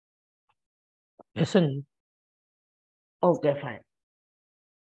 Yes, Anji. Okay, fine.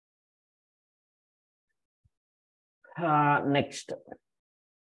 Next.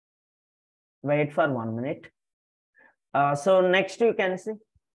 Wait for 1 minute. So next you can see.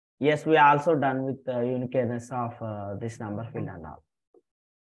 Yes, we are also done with the uniqueness of this number field and all.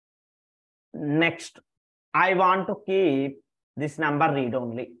 Next, I want to keep this number read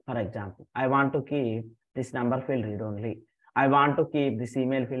only. For example, I want to keep this number field read only. I want to keep this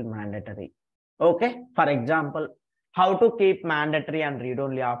email field mandatory. Okay. For example, how to keep mandatory and read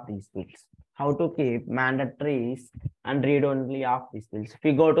only of these fields. How to keep mandatories and read only of these fields. If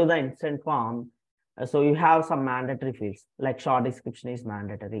we go to the instant form, so you have some mandatory fields like short description is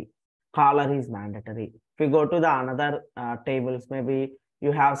mandatory, color is mandatory. If we go to the another tables, maybe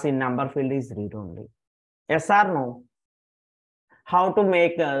you have seen number field is read only. Yes or no? How to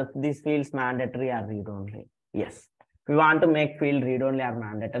make these fields mandatory or read only? Yes. If you want to make field read only or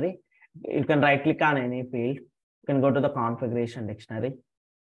mandatory, you can right click on any field. You can go to the configuration dictionary.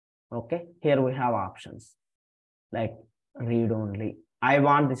 Okay. Here we have options like read only. I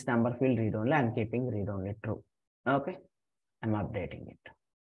want this number field read only. I'm keeping read only true. Okay. I'm updating it.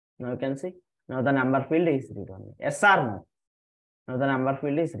 Now you can see. Now the number field is read only. Yes or no? Now the number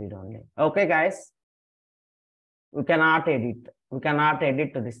field is read only. Okay, guys. We cannot edit. We cannot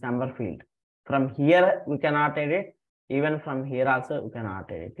edit to this number field. From here, we cannot edit. Even from here also, we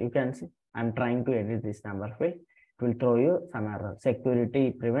cannot edit. You can see. I'm trying to edit this number field. It will throw you some error.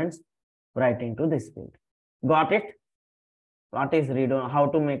 Security prevents writing to this field. Got it? What is read only? How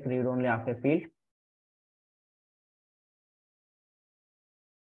to make read only of a field?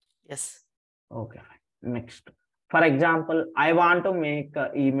 Yes. Okay. Next. For example, I want to make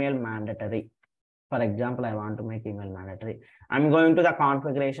email mandatory. For example, I want to make email mandatory. I'm going to the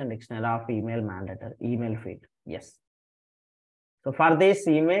configuration dictionary of email mandatory, email field. Yes. So for this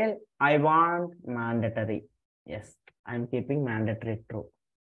email, I want mandatory. Yes. I'm keeping mandatory true.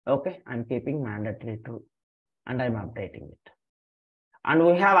 Okay. I'm keeping mandatory true. And I'm updating it. And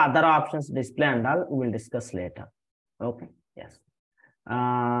we have other options display and all. We will discuss later. Okay. Yes.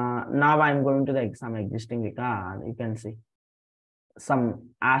 Now I'm going to some existing record. You can see some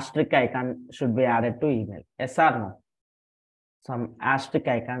asterisk icon should be added to email. Yes or no? Some asterisk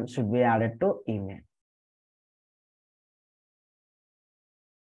icon should be added to email.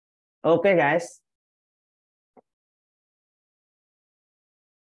 Okay, guys.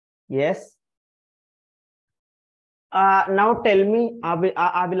 Yes. Now tell me, I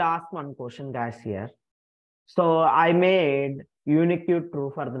will ask one question, guys, here. So I made unique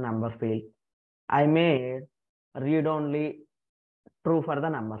true for the number field. I made read only true for the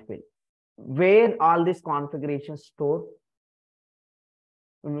number field. where all these configurations stored?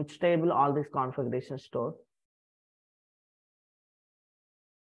 In which table all these configurations stored?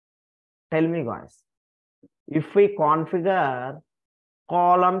 Tell me, guys. If we configure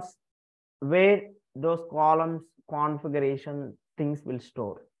columns, where those columns configuration things will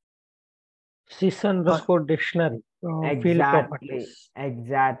store? sys_dictionary field properties.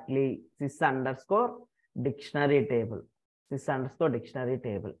 Exactly. sys_dictionary table. sys_dictionary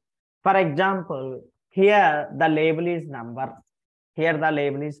table. For example, here the label is number. Here the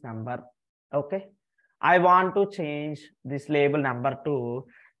label is number. Okay. I want to change this label number to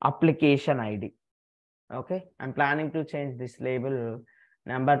application ID. Okay. I'm planning to change this label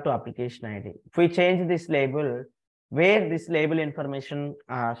number to application ID. If we change this label, where this label information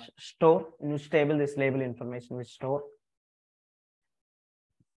store, in which table this label information will store?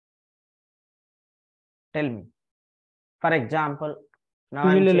 Tell me. For example,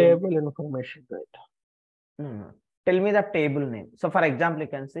 now Field label information, right? No. Tell me the table name. So for example, you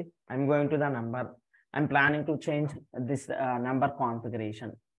can see I'm going to the number. I'm planning to change this number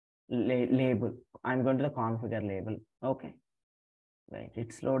configuration label. I'm going to the configure label. Okay. Right.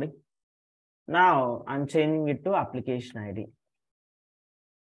 It's loading. Now I'm changing it to application ID.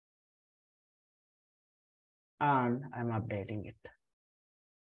 And I'm updating it.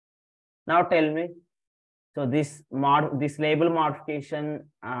 Now tell me. So this label modification,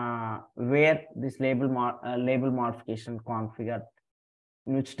 where this label modification configured,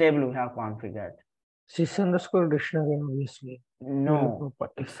 in which table we have configured? sys_dictionary, obviously. No,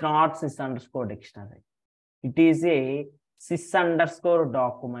 it's not sys_dictionary. It is a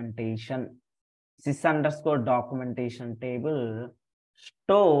sys_documentation. Sys_documentation table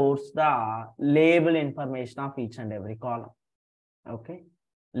stores the label information of each and every column. Okay.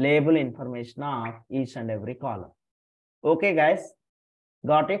 Label information of each and every column. Okay, guys,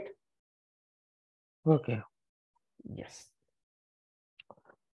 got it? Okay. Yes.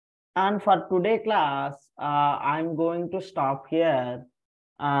 And for today class, I'm going to stop here,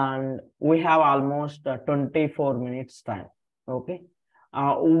 and we have almost 24 minutes time. Okay.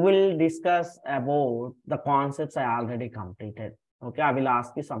 We will discuss about the concepts I already completed. Okay, I will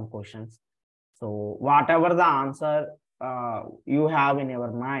ask you some questions. So whatever the answer you have in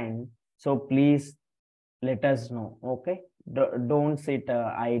your mind, so please let us know. Okay, don't sit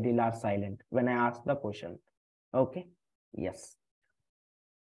idle or silent when I ask the question. Okay. Yes.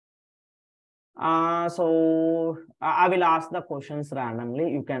 So I will ask the questions randomly.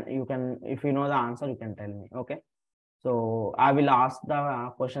 You can if you know the answer, you can tell me. Okay. So I will ask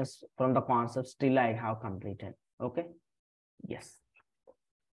the questions from the concepts till I have completed. Okay. Yes.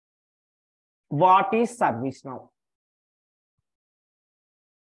 What is Servicenow?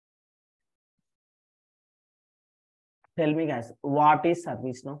 Tell me, guys, what is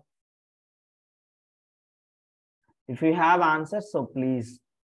Servicenow? If you have answers, so please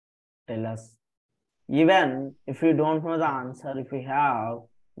tell us. Even if you don't know the answer, if you have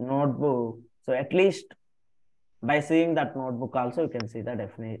notebook, so at least by seeing that notebook also, you can see the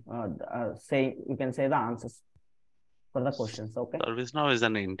definite you can say the answers for the questions. Okay. ServiceNow is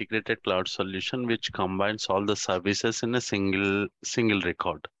an integrated cloud solution which combines all the services in a single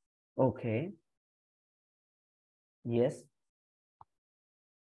record. Okay. Yes.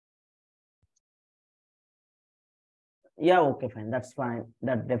 Yeah, okay, fine. That's fine.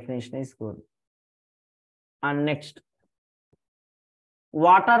 That definition is good. And next,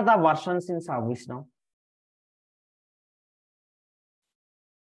 what are the versions in ServiceNow?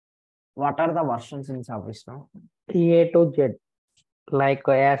 What are the versions in ServiceNow? A to Z, like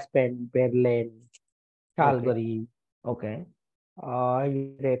Aspen, Berlin, Calgary, Okay.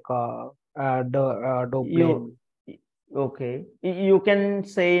 Eureka, Dublin. Okay. You can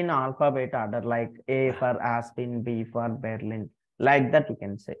say in alphabet order, like A for Aspen, B for Berlin, like that you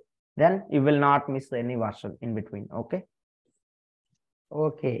can say. Then you will not miss any version in between. Okay.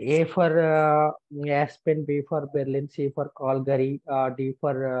 Okay. A for Aspen, B for Berlin, C for Calgary, D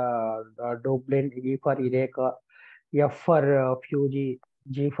for Dublin, E for Eureka, F for Fuji,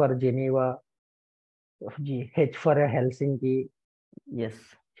 G for Geneva, H for Helsinki. Yes.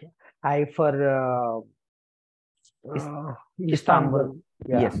 I for Istanbul.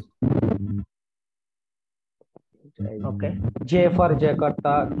 Yeah. Yes. Okay. J for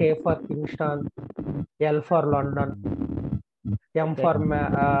Jakarta, K for Kingston, L for London, M for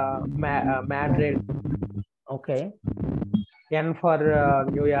Madrid. Okay. N for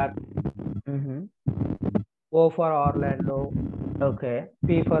New York. O for Orlando. Okay.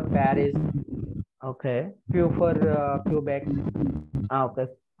 P for Paris. Okay. Q for Quebec. Okay.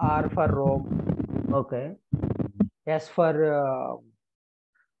 R for Rome. Okay. S for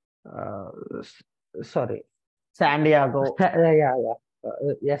Sorry. San Diego. Yeah.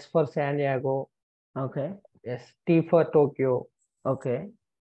 S for San Diego. Okay. Yes. T for Tokyo. Okay.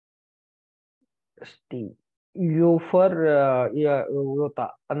 T. U for Utah.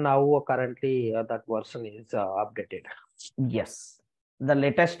 Now currently that version is updated. Yes. The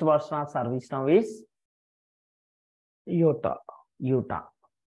latest version of Servicenow is Utah.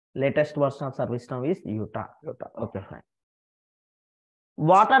 Latest version of Servicenow is Utah. Okay, fine.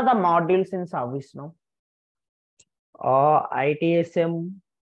 What are the modules in Servicenow? ITSM,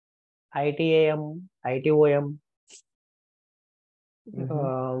 ITAM, ITOM,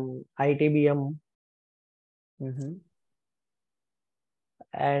 ITBM,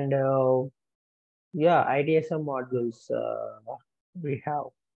 and ITSM modules we have.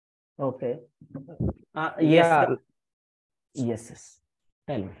 Okay. Yeah. Yes.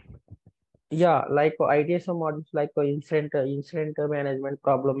 Tell me. Yeah, like ITSM modules like incident management,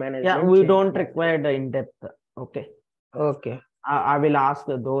 problem management. Yeah, we change don't management. require the in-depth. Okay. Okay. I will ask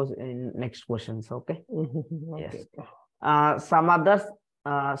those in next questions. Okay. Okay. Yes. Some others.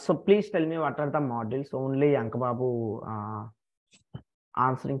 So please tell me what are the modules. Only Ankababu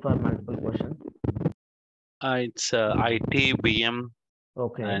answering for multiple questions. It's ITBM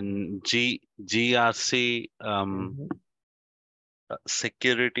Okay. and GRC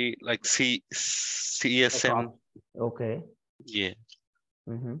security like CSM. Okay. Yeah.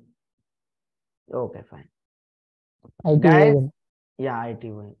 Okay, fine. ITOM. Guys, yeah,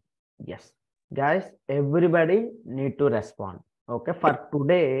 ITOM. Yes. Guys, everybody need to respond. Okay, for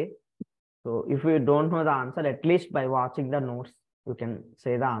today. So if you don't know the answer, at least by watching the notes, you can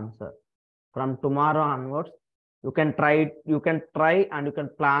say the answer. From tomorrow onwards, you can try and you can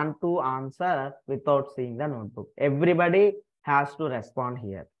plan to answer without seeing the notebook. Everybody has to respond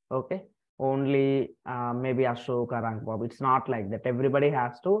here. Okay. Only maybe Ashok or Ankbob. It's not like that. Everybody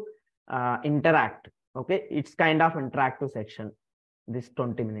has to interact. Okay. It's kind of interactive section. This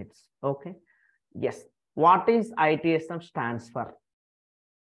 20 minutes. Okay. Yes. What is ITSM stands for?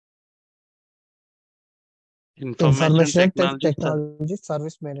 Information technology.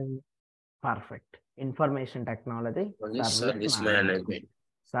 Service management. Perfect. Information technology. Service management.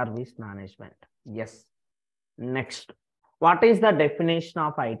 Service management. Yes. Next. What is the definition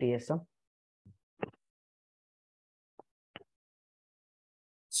of ITSM?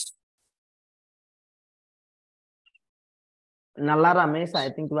 Nalla Ramesh, I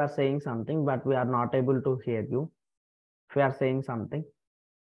think you are saying something, but we are not able to hear you. If you are saying something.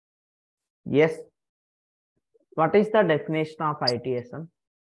 Yes. What is the definition of ITSM?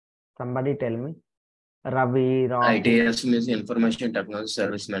 Somebody tell me. Ravi, Rahul. ITSM is Information Technology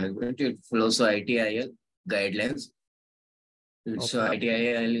Service Management. It follows ITIL guidelines. It's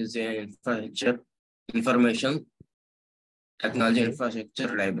ITIL is an infrastructure information technology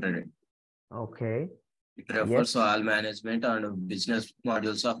infrastructure library. Okay. It refers to all management and business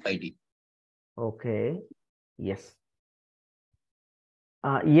modules of IT. Okay. Yes.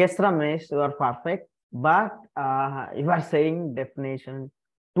 Yes, Ramesh, you are perfect. But you are saying definition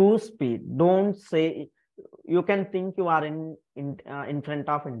too speed. Don't say. You can think you are in front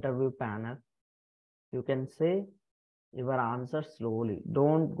of interview panel. You can say your answer slowly.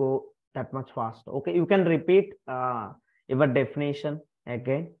 Don't go that much fast. Okay. You can repeat your definition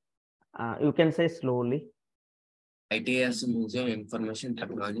again. You can say slowly. ITSM is Information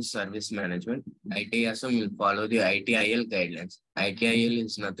Technology Service Management. ITSM will follow the ITIL guidelines. ITIL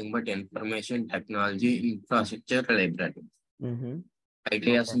is nothing but Information Technology Infrastructure Library.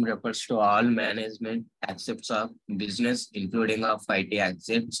 ITSM refers to all management aspects of business, including of IT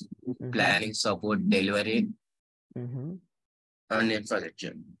assets, planning, support, delivery, and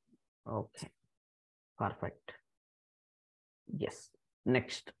infrastructure. Okay. Perfect. Yes.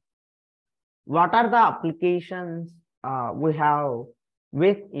 Next. What are the applications we have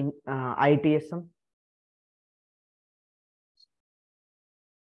with ITSM?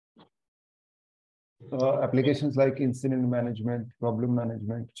 Applications like incident management, problem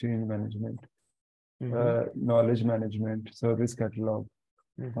management, change management, knowledge management, service catalog,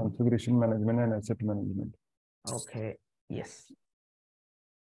 configuration management, and asset management. Okay. Yes.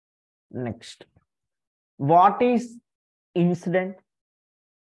 Next. What is incident?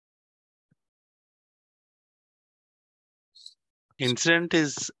 Incident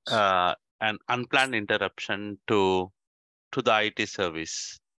is an unplanned interruption to the IT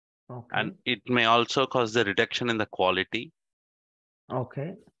service. Okay. And it may also cause the reduction in the quality.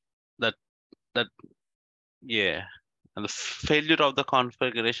 Okay. And the failure of the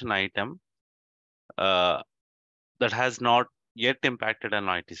configuration item that has not yet impacted on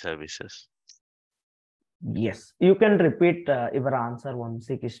IT services. Yes, you can repeat your answer once,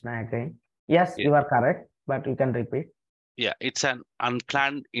 Krishna, again. Yes, Yeah. you are correct, but you can repeat. Yeah, it's an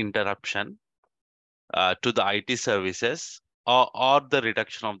unplanned interruption to the IT services or the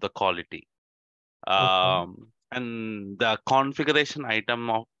reduction of the quality. Okay. And the configuration item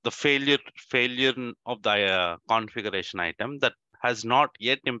of the failure of the configuration item that has not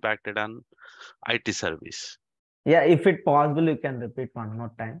yet impacted on IT service. Yeah, if it possible, you can repeat one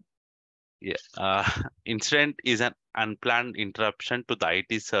more time. Yeah, incident is an unplanned interruption to the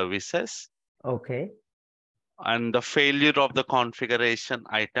IT services Okay. and the failure of the configuration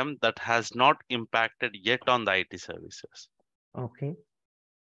item that has not impacted yet on the IT services. Okay.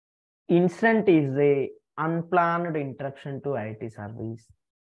 Incident is a unplanned interruption to IT service.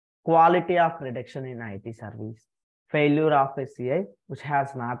 Quality of reduction in IT service. Failure of a CI which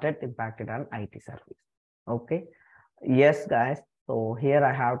has not yet impacted on IT service. Okay. Yes, guys. So here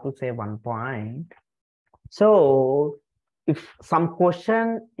I have to say one point. So if some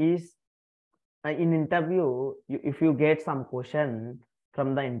question is in interview, if you get some question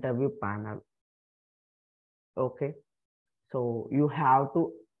from the interview panel, okay, so you have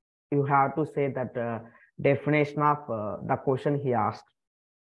to say that definition of the question he asked.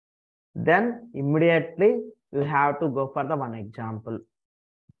 Then immediately you have to go for the one example.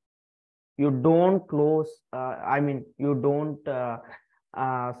 You don't close. You don't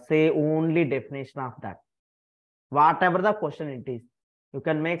say only definition of that. Whatever the question it is, you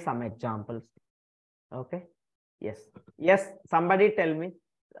can make some examples. Okay. Yes. Yes. Somebody tell me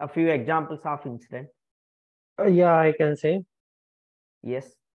a few examples of incident. Yeah, I can say.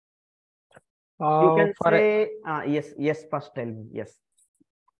 Yes. You can For say yes. Yes. First tell me. Yes.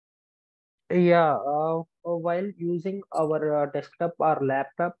 yeah, while using our desktop or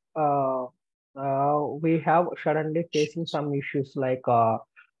laptop, we have suddenly facing some issues like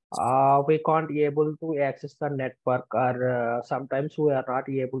we can't be able to access the network, or sometimes we are not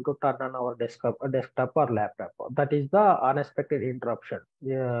able to turn on our desktop or laptop. That is the unexpected interruption.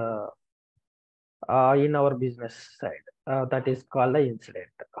 Yeah, in our business side, that is called the incident.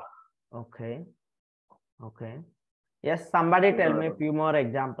 Okay. Okay. Yes. Somebody tell me a few more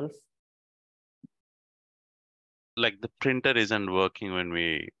examples. Like the printer isn't working when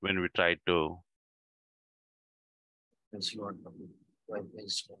we try to.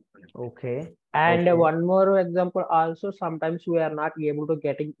 Okay. And Okay. one more example also, sometimes we are not able to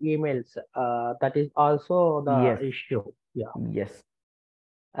getting emails. That is also the Yes. issue. Yeah. Yes.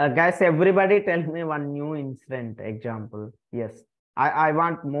 Guys, everybody tell me one new incident example. Yes. I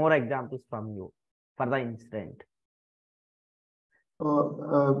want more examples from you for the incident.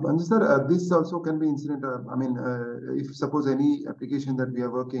 Manju sir, this also can be incident. If suppose any application that we are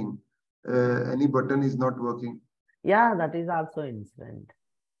working, any button is not working. Yeah, that is also incident.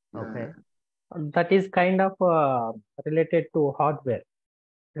 Yeah. Okay. That is kind of related to hardware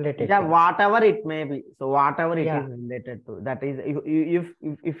related Yeah, things. whatever it may be. So whatever it Yeah. is related to, that is,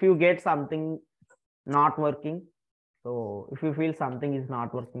 if you get something not working, so if you feel something is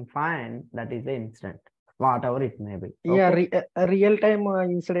not working fine, that is the incident, whatever it may be. Yeah, Okay. a real time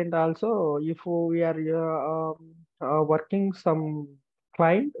incident also. If we are working some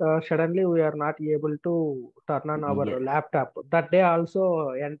client, suddenly we are not able to turn on our Yes. laptop. That day also,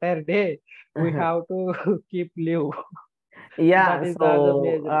 entire day we have to keep leave. Yeah. That is the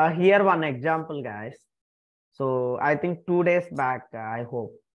major So here one example, guys. So I think 2 days back, I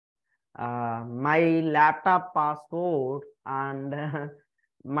hope, my laptop password and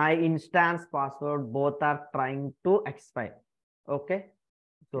my instance password both are trying to expire. Okay.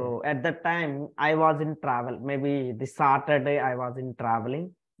 So at that time I was in travel. Maybe this Saturday I was in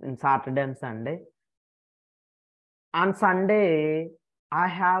traveling, in Saturday and Sunday. On Sunday, I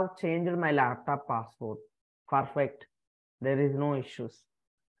have changed my laptop password. Perfect. There is no issues.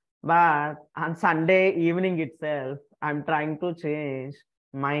 But on Sunday evening itself, I'm trying to change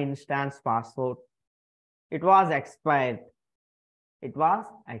my instance password. It was expired. It was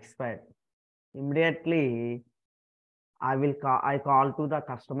expired. Immediately, I call to the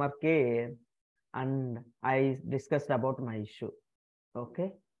customer care and I discussed about my issue.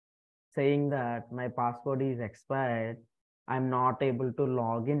 Okay. Saying that my password is expired. I'm not able to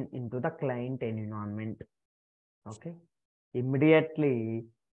log in into the client environment. Okay. Immediately,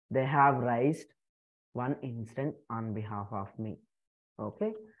 they have raised one incident on behalf of me.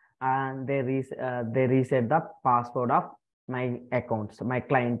 Okay. And they reset the password of my accounts, my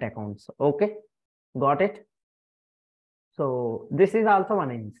client accounts. Okay. Got it? So this is also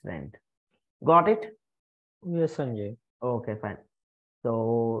one incident. Got it? Yes, Sanjay. Okay, fine.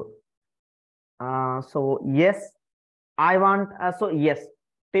 So, so yes, I want, so yes,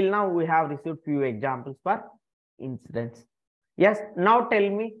 till now we have received few examples for incidents. Yes, now tell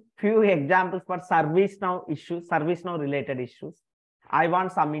me few examples for ServiceNow issues, ServiceNow related issues. I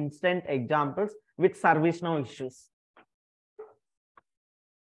want some instant examples with ServiceNow issues.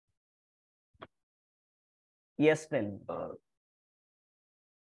 Yes, tell me.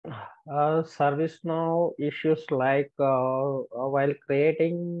 ServiceNow issues like while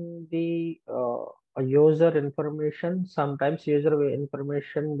creating the user information, sometimes user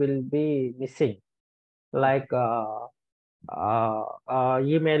information will be missing, like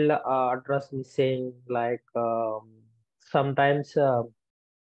email address missing, like sometimes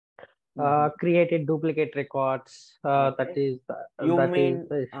created duplicate records. Okay. That is You that mean, is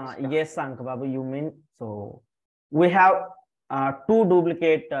the issue. yes, Babu, you mean, so we have two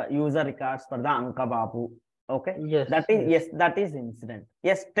duplicate user records for the Anka Babu. Okay. Yes, That is, yes, that is incident.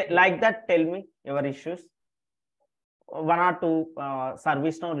 Yes, like that, tell me your issues. One or two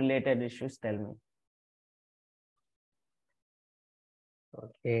ServiceNow related issues, tell me.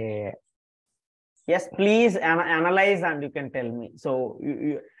 Okay. Yes, please analyze and you can tell me. So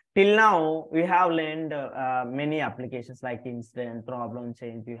till now we have learned many applications like incident, problem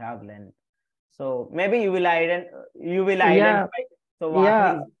change. You have learned. So maybe you will identify. So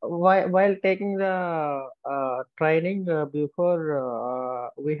what is, while taking the training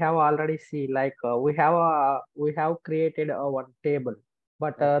before, we have already see, like we have created one table,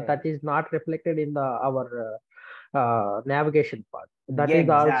 but okay. that is not reflected in our navigation part. That Yeah, is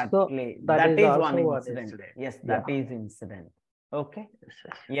also exactly. that is one also incident. one Yes, Yeah. that is incident. Okay. Yes.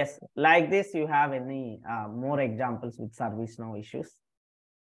 Yes, like this, you have any more examples with ServiceNow issues?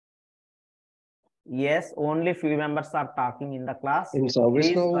 Yes, only few members are talking in the class. In Please,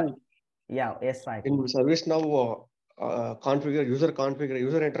 ServiceNow, yeah, yes, right. in ServiceNow, user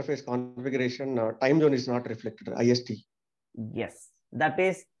interface configuration, time zone is not reflected. IST. Yes, that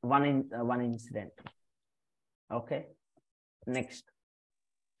is one incident. Okay. Next.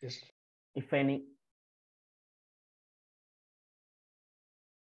 Yes. If any.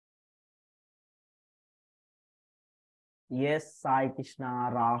 Yes, Sai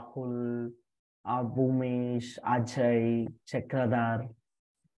Krishna, Rahul, Bhumesh, Ajay, Chakradhar.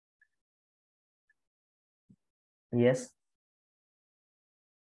 Yes.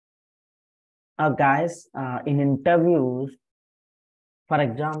 Guys, in interviews, for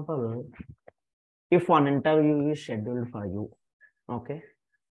example, if one interview is scheduled for you, okay,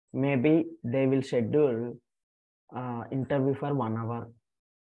 maybe they will schedule interview for 1 hour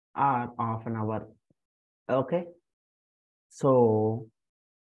or half an hour. Okay. So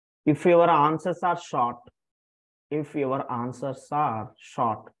if your answers are short,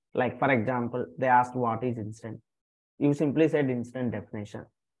 like for example, they asked what is incident, you simply said incident definition.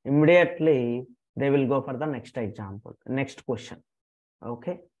 Immediately they will go for the next example, next question.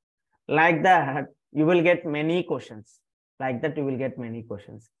 Okay. Like that, you will get many questions. Like that, you will get many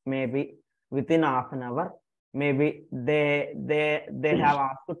questions. Maybe within half an hour, maybe they have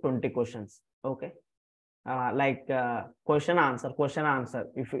asked 20 questions. Okay. Like question answer.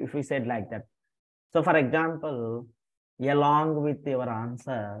 If we said like that. So for example, along with your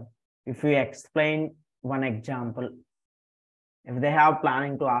answer, if you explain one example, if they have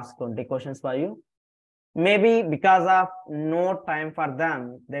planning to ask 20 questions for you, maybe because of no time for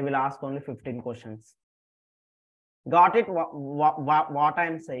them, they will ask only 15 questions. Got it? What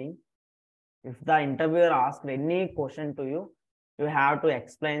I'm saying? If the interviewer asks any question to you, you have to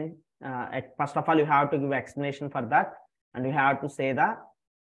explain. First of all, you have to give explanation for that, and you have to say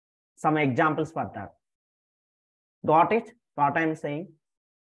some examples for that. Got it? What I'm saying?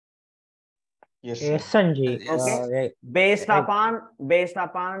 Yes. Yes, Sanji. Okay. Based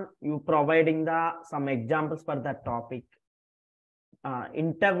upon you providing some examples for that topic,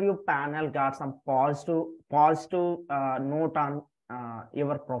 interview panel got some positive note on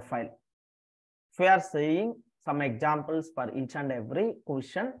your profile. If you are saying some examples for each and every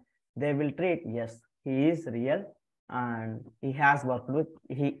question, they will treat, yes, he is real and he has worked with,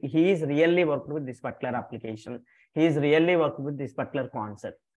 he is really worked with this particular application. He is really worked with this particular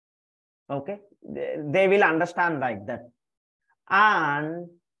concept. Okay. They will understand like that. And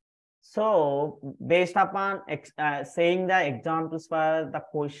so based upon saying the examples for the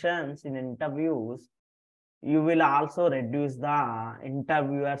questions in interviews, you will also reduce the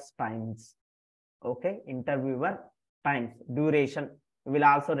interviewer's times. Okay, interviewer times, duration. You will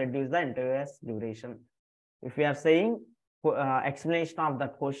also reduce the interviewer's duration. If we are saying explanation of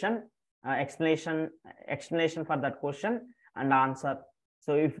that question, explanation for that question and answer.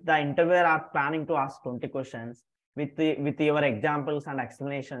 So if the interviewer are planning to ask 20 questions with your examples and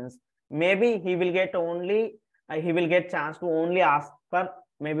explanations, maybe he will get chance to only ask for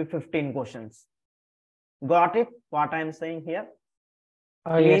maybe 15 questions. Got it? What I'm saying here?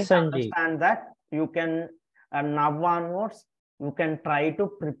 Yes, Please Sanji. understand that you can now onwards, you can try to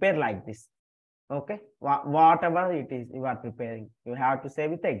prepare like this. Okay, whatever it is you are preparing, you have to say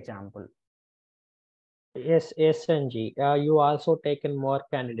with example. Yes, Sanji. You also taken more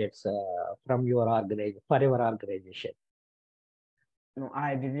candidates from your organization for your organization. No,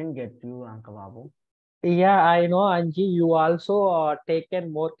 I didn't get you, Anka Babu. Yeah, I know, Anji. You also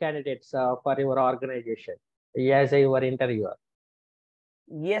taken more candidates for your organization as your interviewer.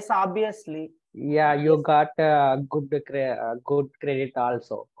 Yes, obviously. Yeah, you got good credit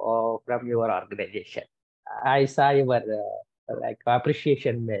also from your organization. I saw your like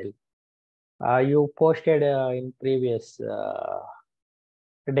appreciation mail. You posted in previous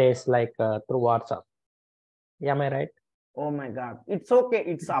days, like through WhatsApp. Am I right? Oh my God, it's okay.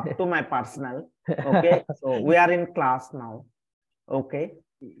 It's up to my personal. Okay, so we are in class now. Okay.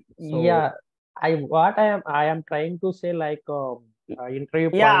 So, yeah, I am trying to say like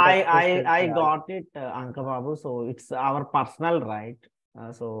interview yeah, point of view. I got it, Anka Babu. So it's our personal right.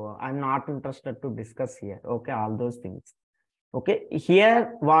 So I'm not interested to discuss here. Okay, all those things. Okay,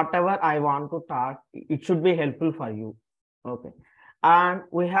 here whatever I want to talk, it should be helpful for you. Okay, and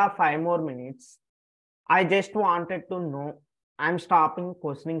we have 5 more minutes. I just wanted to know. I'm stopping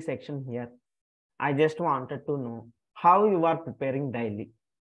questioning section here. I just wanted to know how you are preparing daily.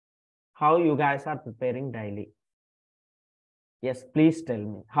 How you guys are preparing daily. Yes, please tell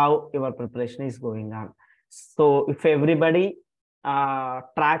me how your preparation is going on. So if everybody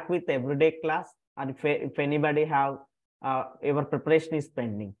track with everyday class, and if anybody have your preparation is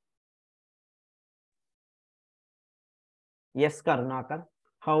pending. Yes, Karunakar,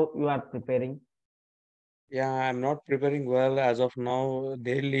 how you are preparing? Yeah, I'm not preparing well as of now.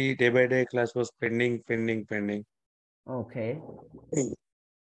 Daily, day by day class was pending. Okay.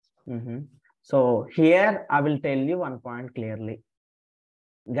 So here I will tell you one point clearly.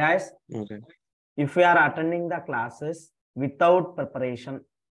 Guys, Okay. if you are attending the classes without preparation,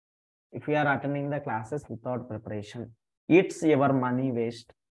 if you are attending the classes without preparation, it's your money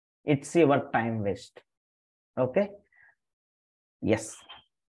waste. It's your time waste. Okay. Yes.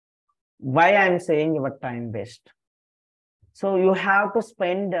 Why I'm saying your time waste? So you have to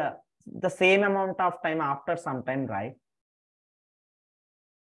spend the same amount of time after some time, right?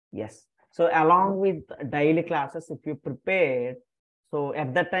 Yes. So along with daily classes, if you prepare, so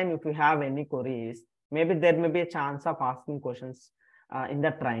at that time, if you have any queries, maybe there may be a chance of asking questions in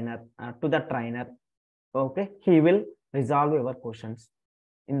the trainer to the trainer. Okay, he will resolve your questions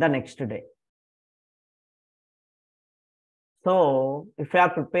in the next day. So if you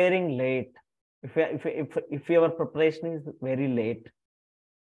are preparing late, if your preparation is very late,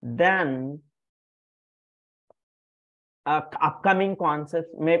 then upcoming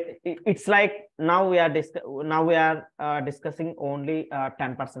concepts, maybe it's like now we are discussing only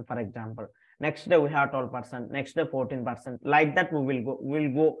 10%, for example. Next day we have 12%, next day 14%. Like that we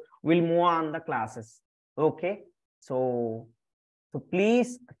will move on the classes. Okay, so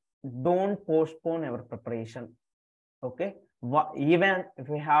please don't postpone our preparation. Okay, even if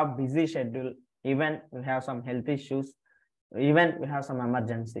we have busy schedule, even we have some health issues, even we have some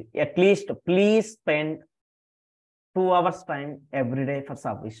emergency, at least please spend 2 hours time every day for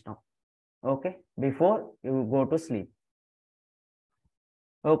Servicenow. Okay, before you go to sleep.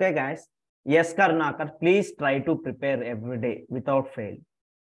 Okay, guys. Yes, Karnakar, please try to prepare every day without fail.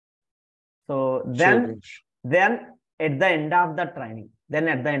 So then at the end of the training,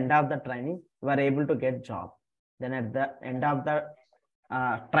 you are able to get job. Then at the end of the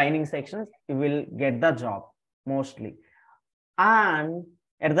training sections, you will get the job mostly. And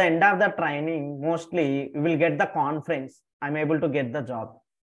at the end of the training, mostly you will get the confidence. I'm able to get the job.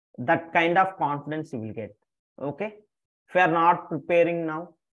 That kind of confidence you will get. Okay. If you are not preparing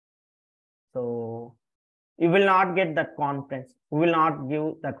now, so you will not get that confidence. We will not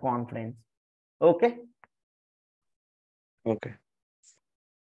give that confidence. Okay. Okay.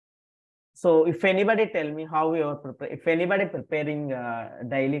 So if anybody tell me how you are preparing, if anybody preparing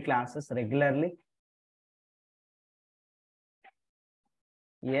daily classes regularly.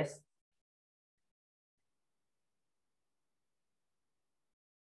 Yes.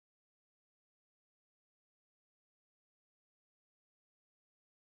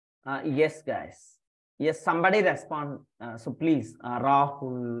 Yes, guys. Yes, somebody respond. So please,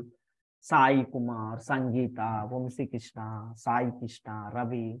 Rahul, Sai Kumar, Sangeeta, Vamsi Krishna, Sai Krishna,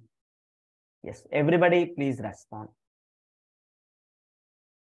 Ravi. Yes, everybody please respond.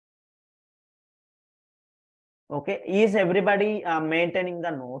 Okay, is everybody maintaining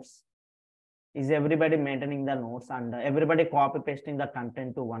the notes? Is everybody maintaining the notes and everybody copy pasting the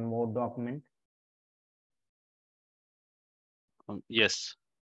content to one Word document? Yes.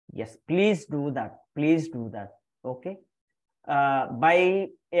 Yes, please do that. Please do that. Okay. By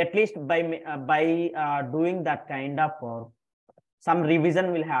at least by doing that kind of some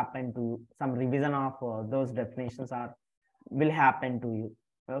revision will happen to you. Some revision of those definitions will happen to you.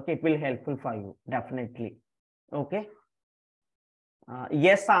 Okay, it will helpful for you definitely. Okay.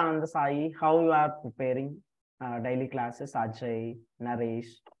 Yes, Anand Sai, how you are preparing daily classes? Ajay, Naresh.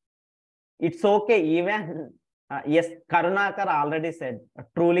 It's okay. Even yes, Karunakar already said.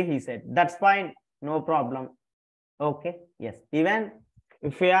 Truly, he said that's fine. No problem. Okay. Yes. Even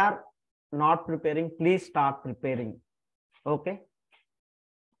if you are not preparing, please start preparing. Okay.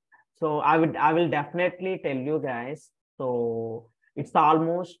 So I will definitely tell you guys. So it's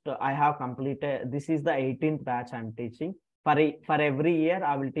almost I have completed. This is the 18th batch I'm teaching. For every year,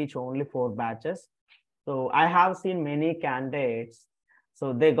 I will teach only 4 batches. So I have seen many candidates.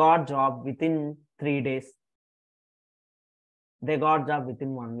 So they got job within 3 days. They got job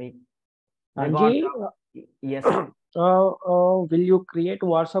within 1 week. Anji, Yes. will you create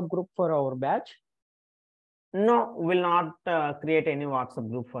WhatsApp group for our batch? No, will not create any WhatsApp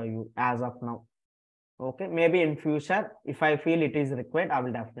group for you as of now. Okay, maybe in future, if I feel it is required, I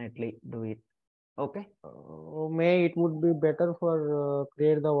will definitely do it. Okay. May it would be better for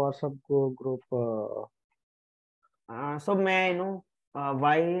create the WhatsApp group. So may I know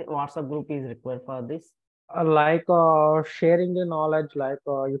why WhatsApp group is required for this? Like sharing the knowledge. Like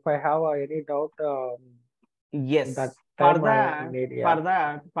if I have any doubt, yes. That For time I that, need,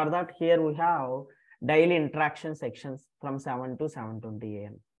 yeah. for that, here we have daily interaction sections from 7 to 7:20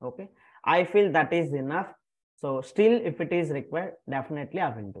 a.m. Okay. I feel that is enough. So still, if it is required, definitely I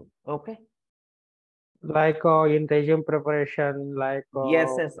will do. Okay. Like in resume preparation, like Yes,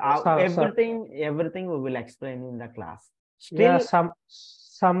 everything we will explain in the class. Still, yeah,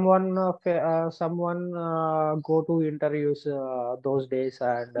 someone go to interviews those days,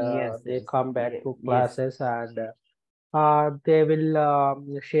 and they come back to classes, and they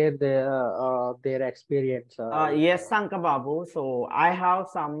will share their experience. Yes, Sanka Babu. So I have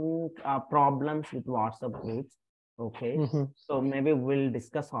some problems with WhatsApp groups. Okay. So maybe we'll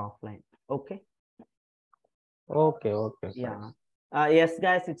discuss offline. Okay. Okay. Yeah. Yes,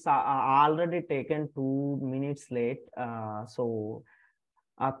 guys, it's already taken 2 minutes late. So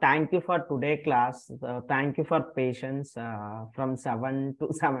thank you for today class. Thank you for patience. From 7 to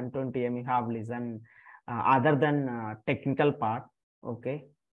 7:20 am, you have listened other than technical part. Okay.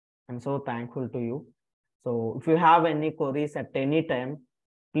 I'm so thankful to you. So if you have any queries at any time,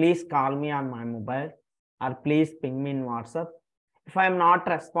 please call me on my mobile or please ping me in WhatsApp. If I'm not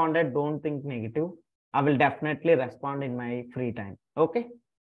responded, don't think negative. I will definitely respond in my free time. Okay.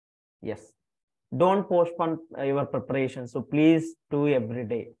 Yes. Don't postpone your preparation. So please do every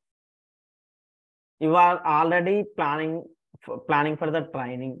day. You are already planning for the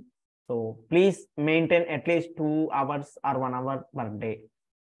training. So please maintain at least 2 hours or 1 hour per day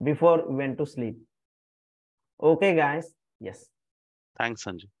before you went to sleep. Okay, guys. Yes. Thanks,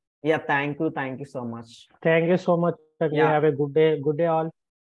 Sanjay. Yeah, thank you. Thank you so much. Thank you so much. Yeah. Have a good day. Good day all.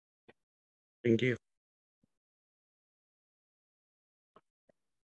 Thank you.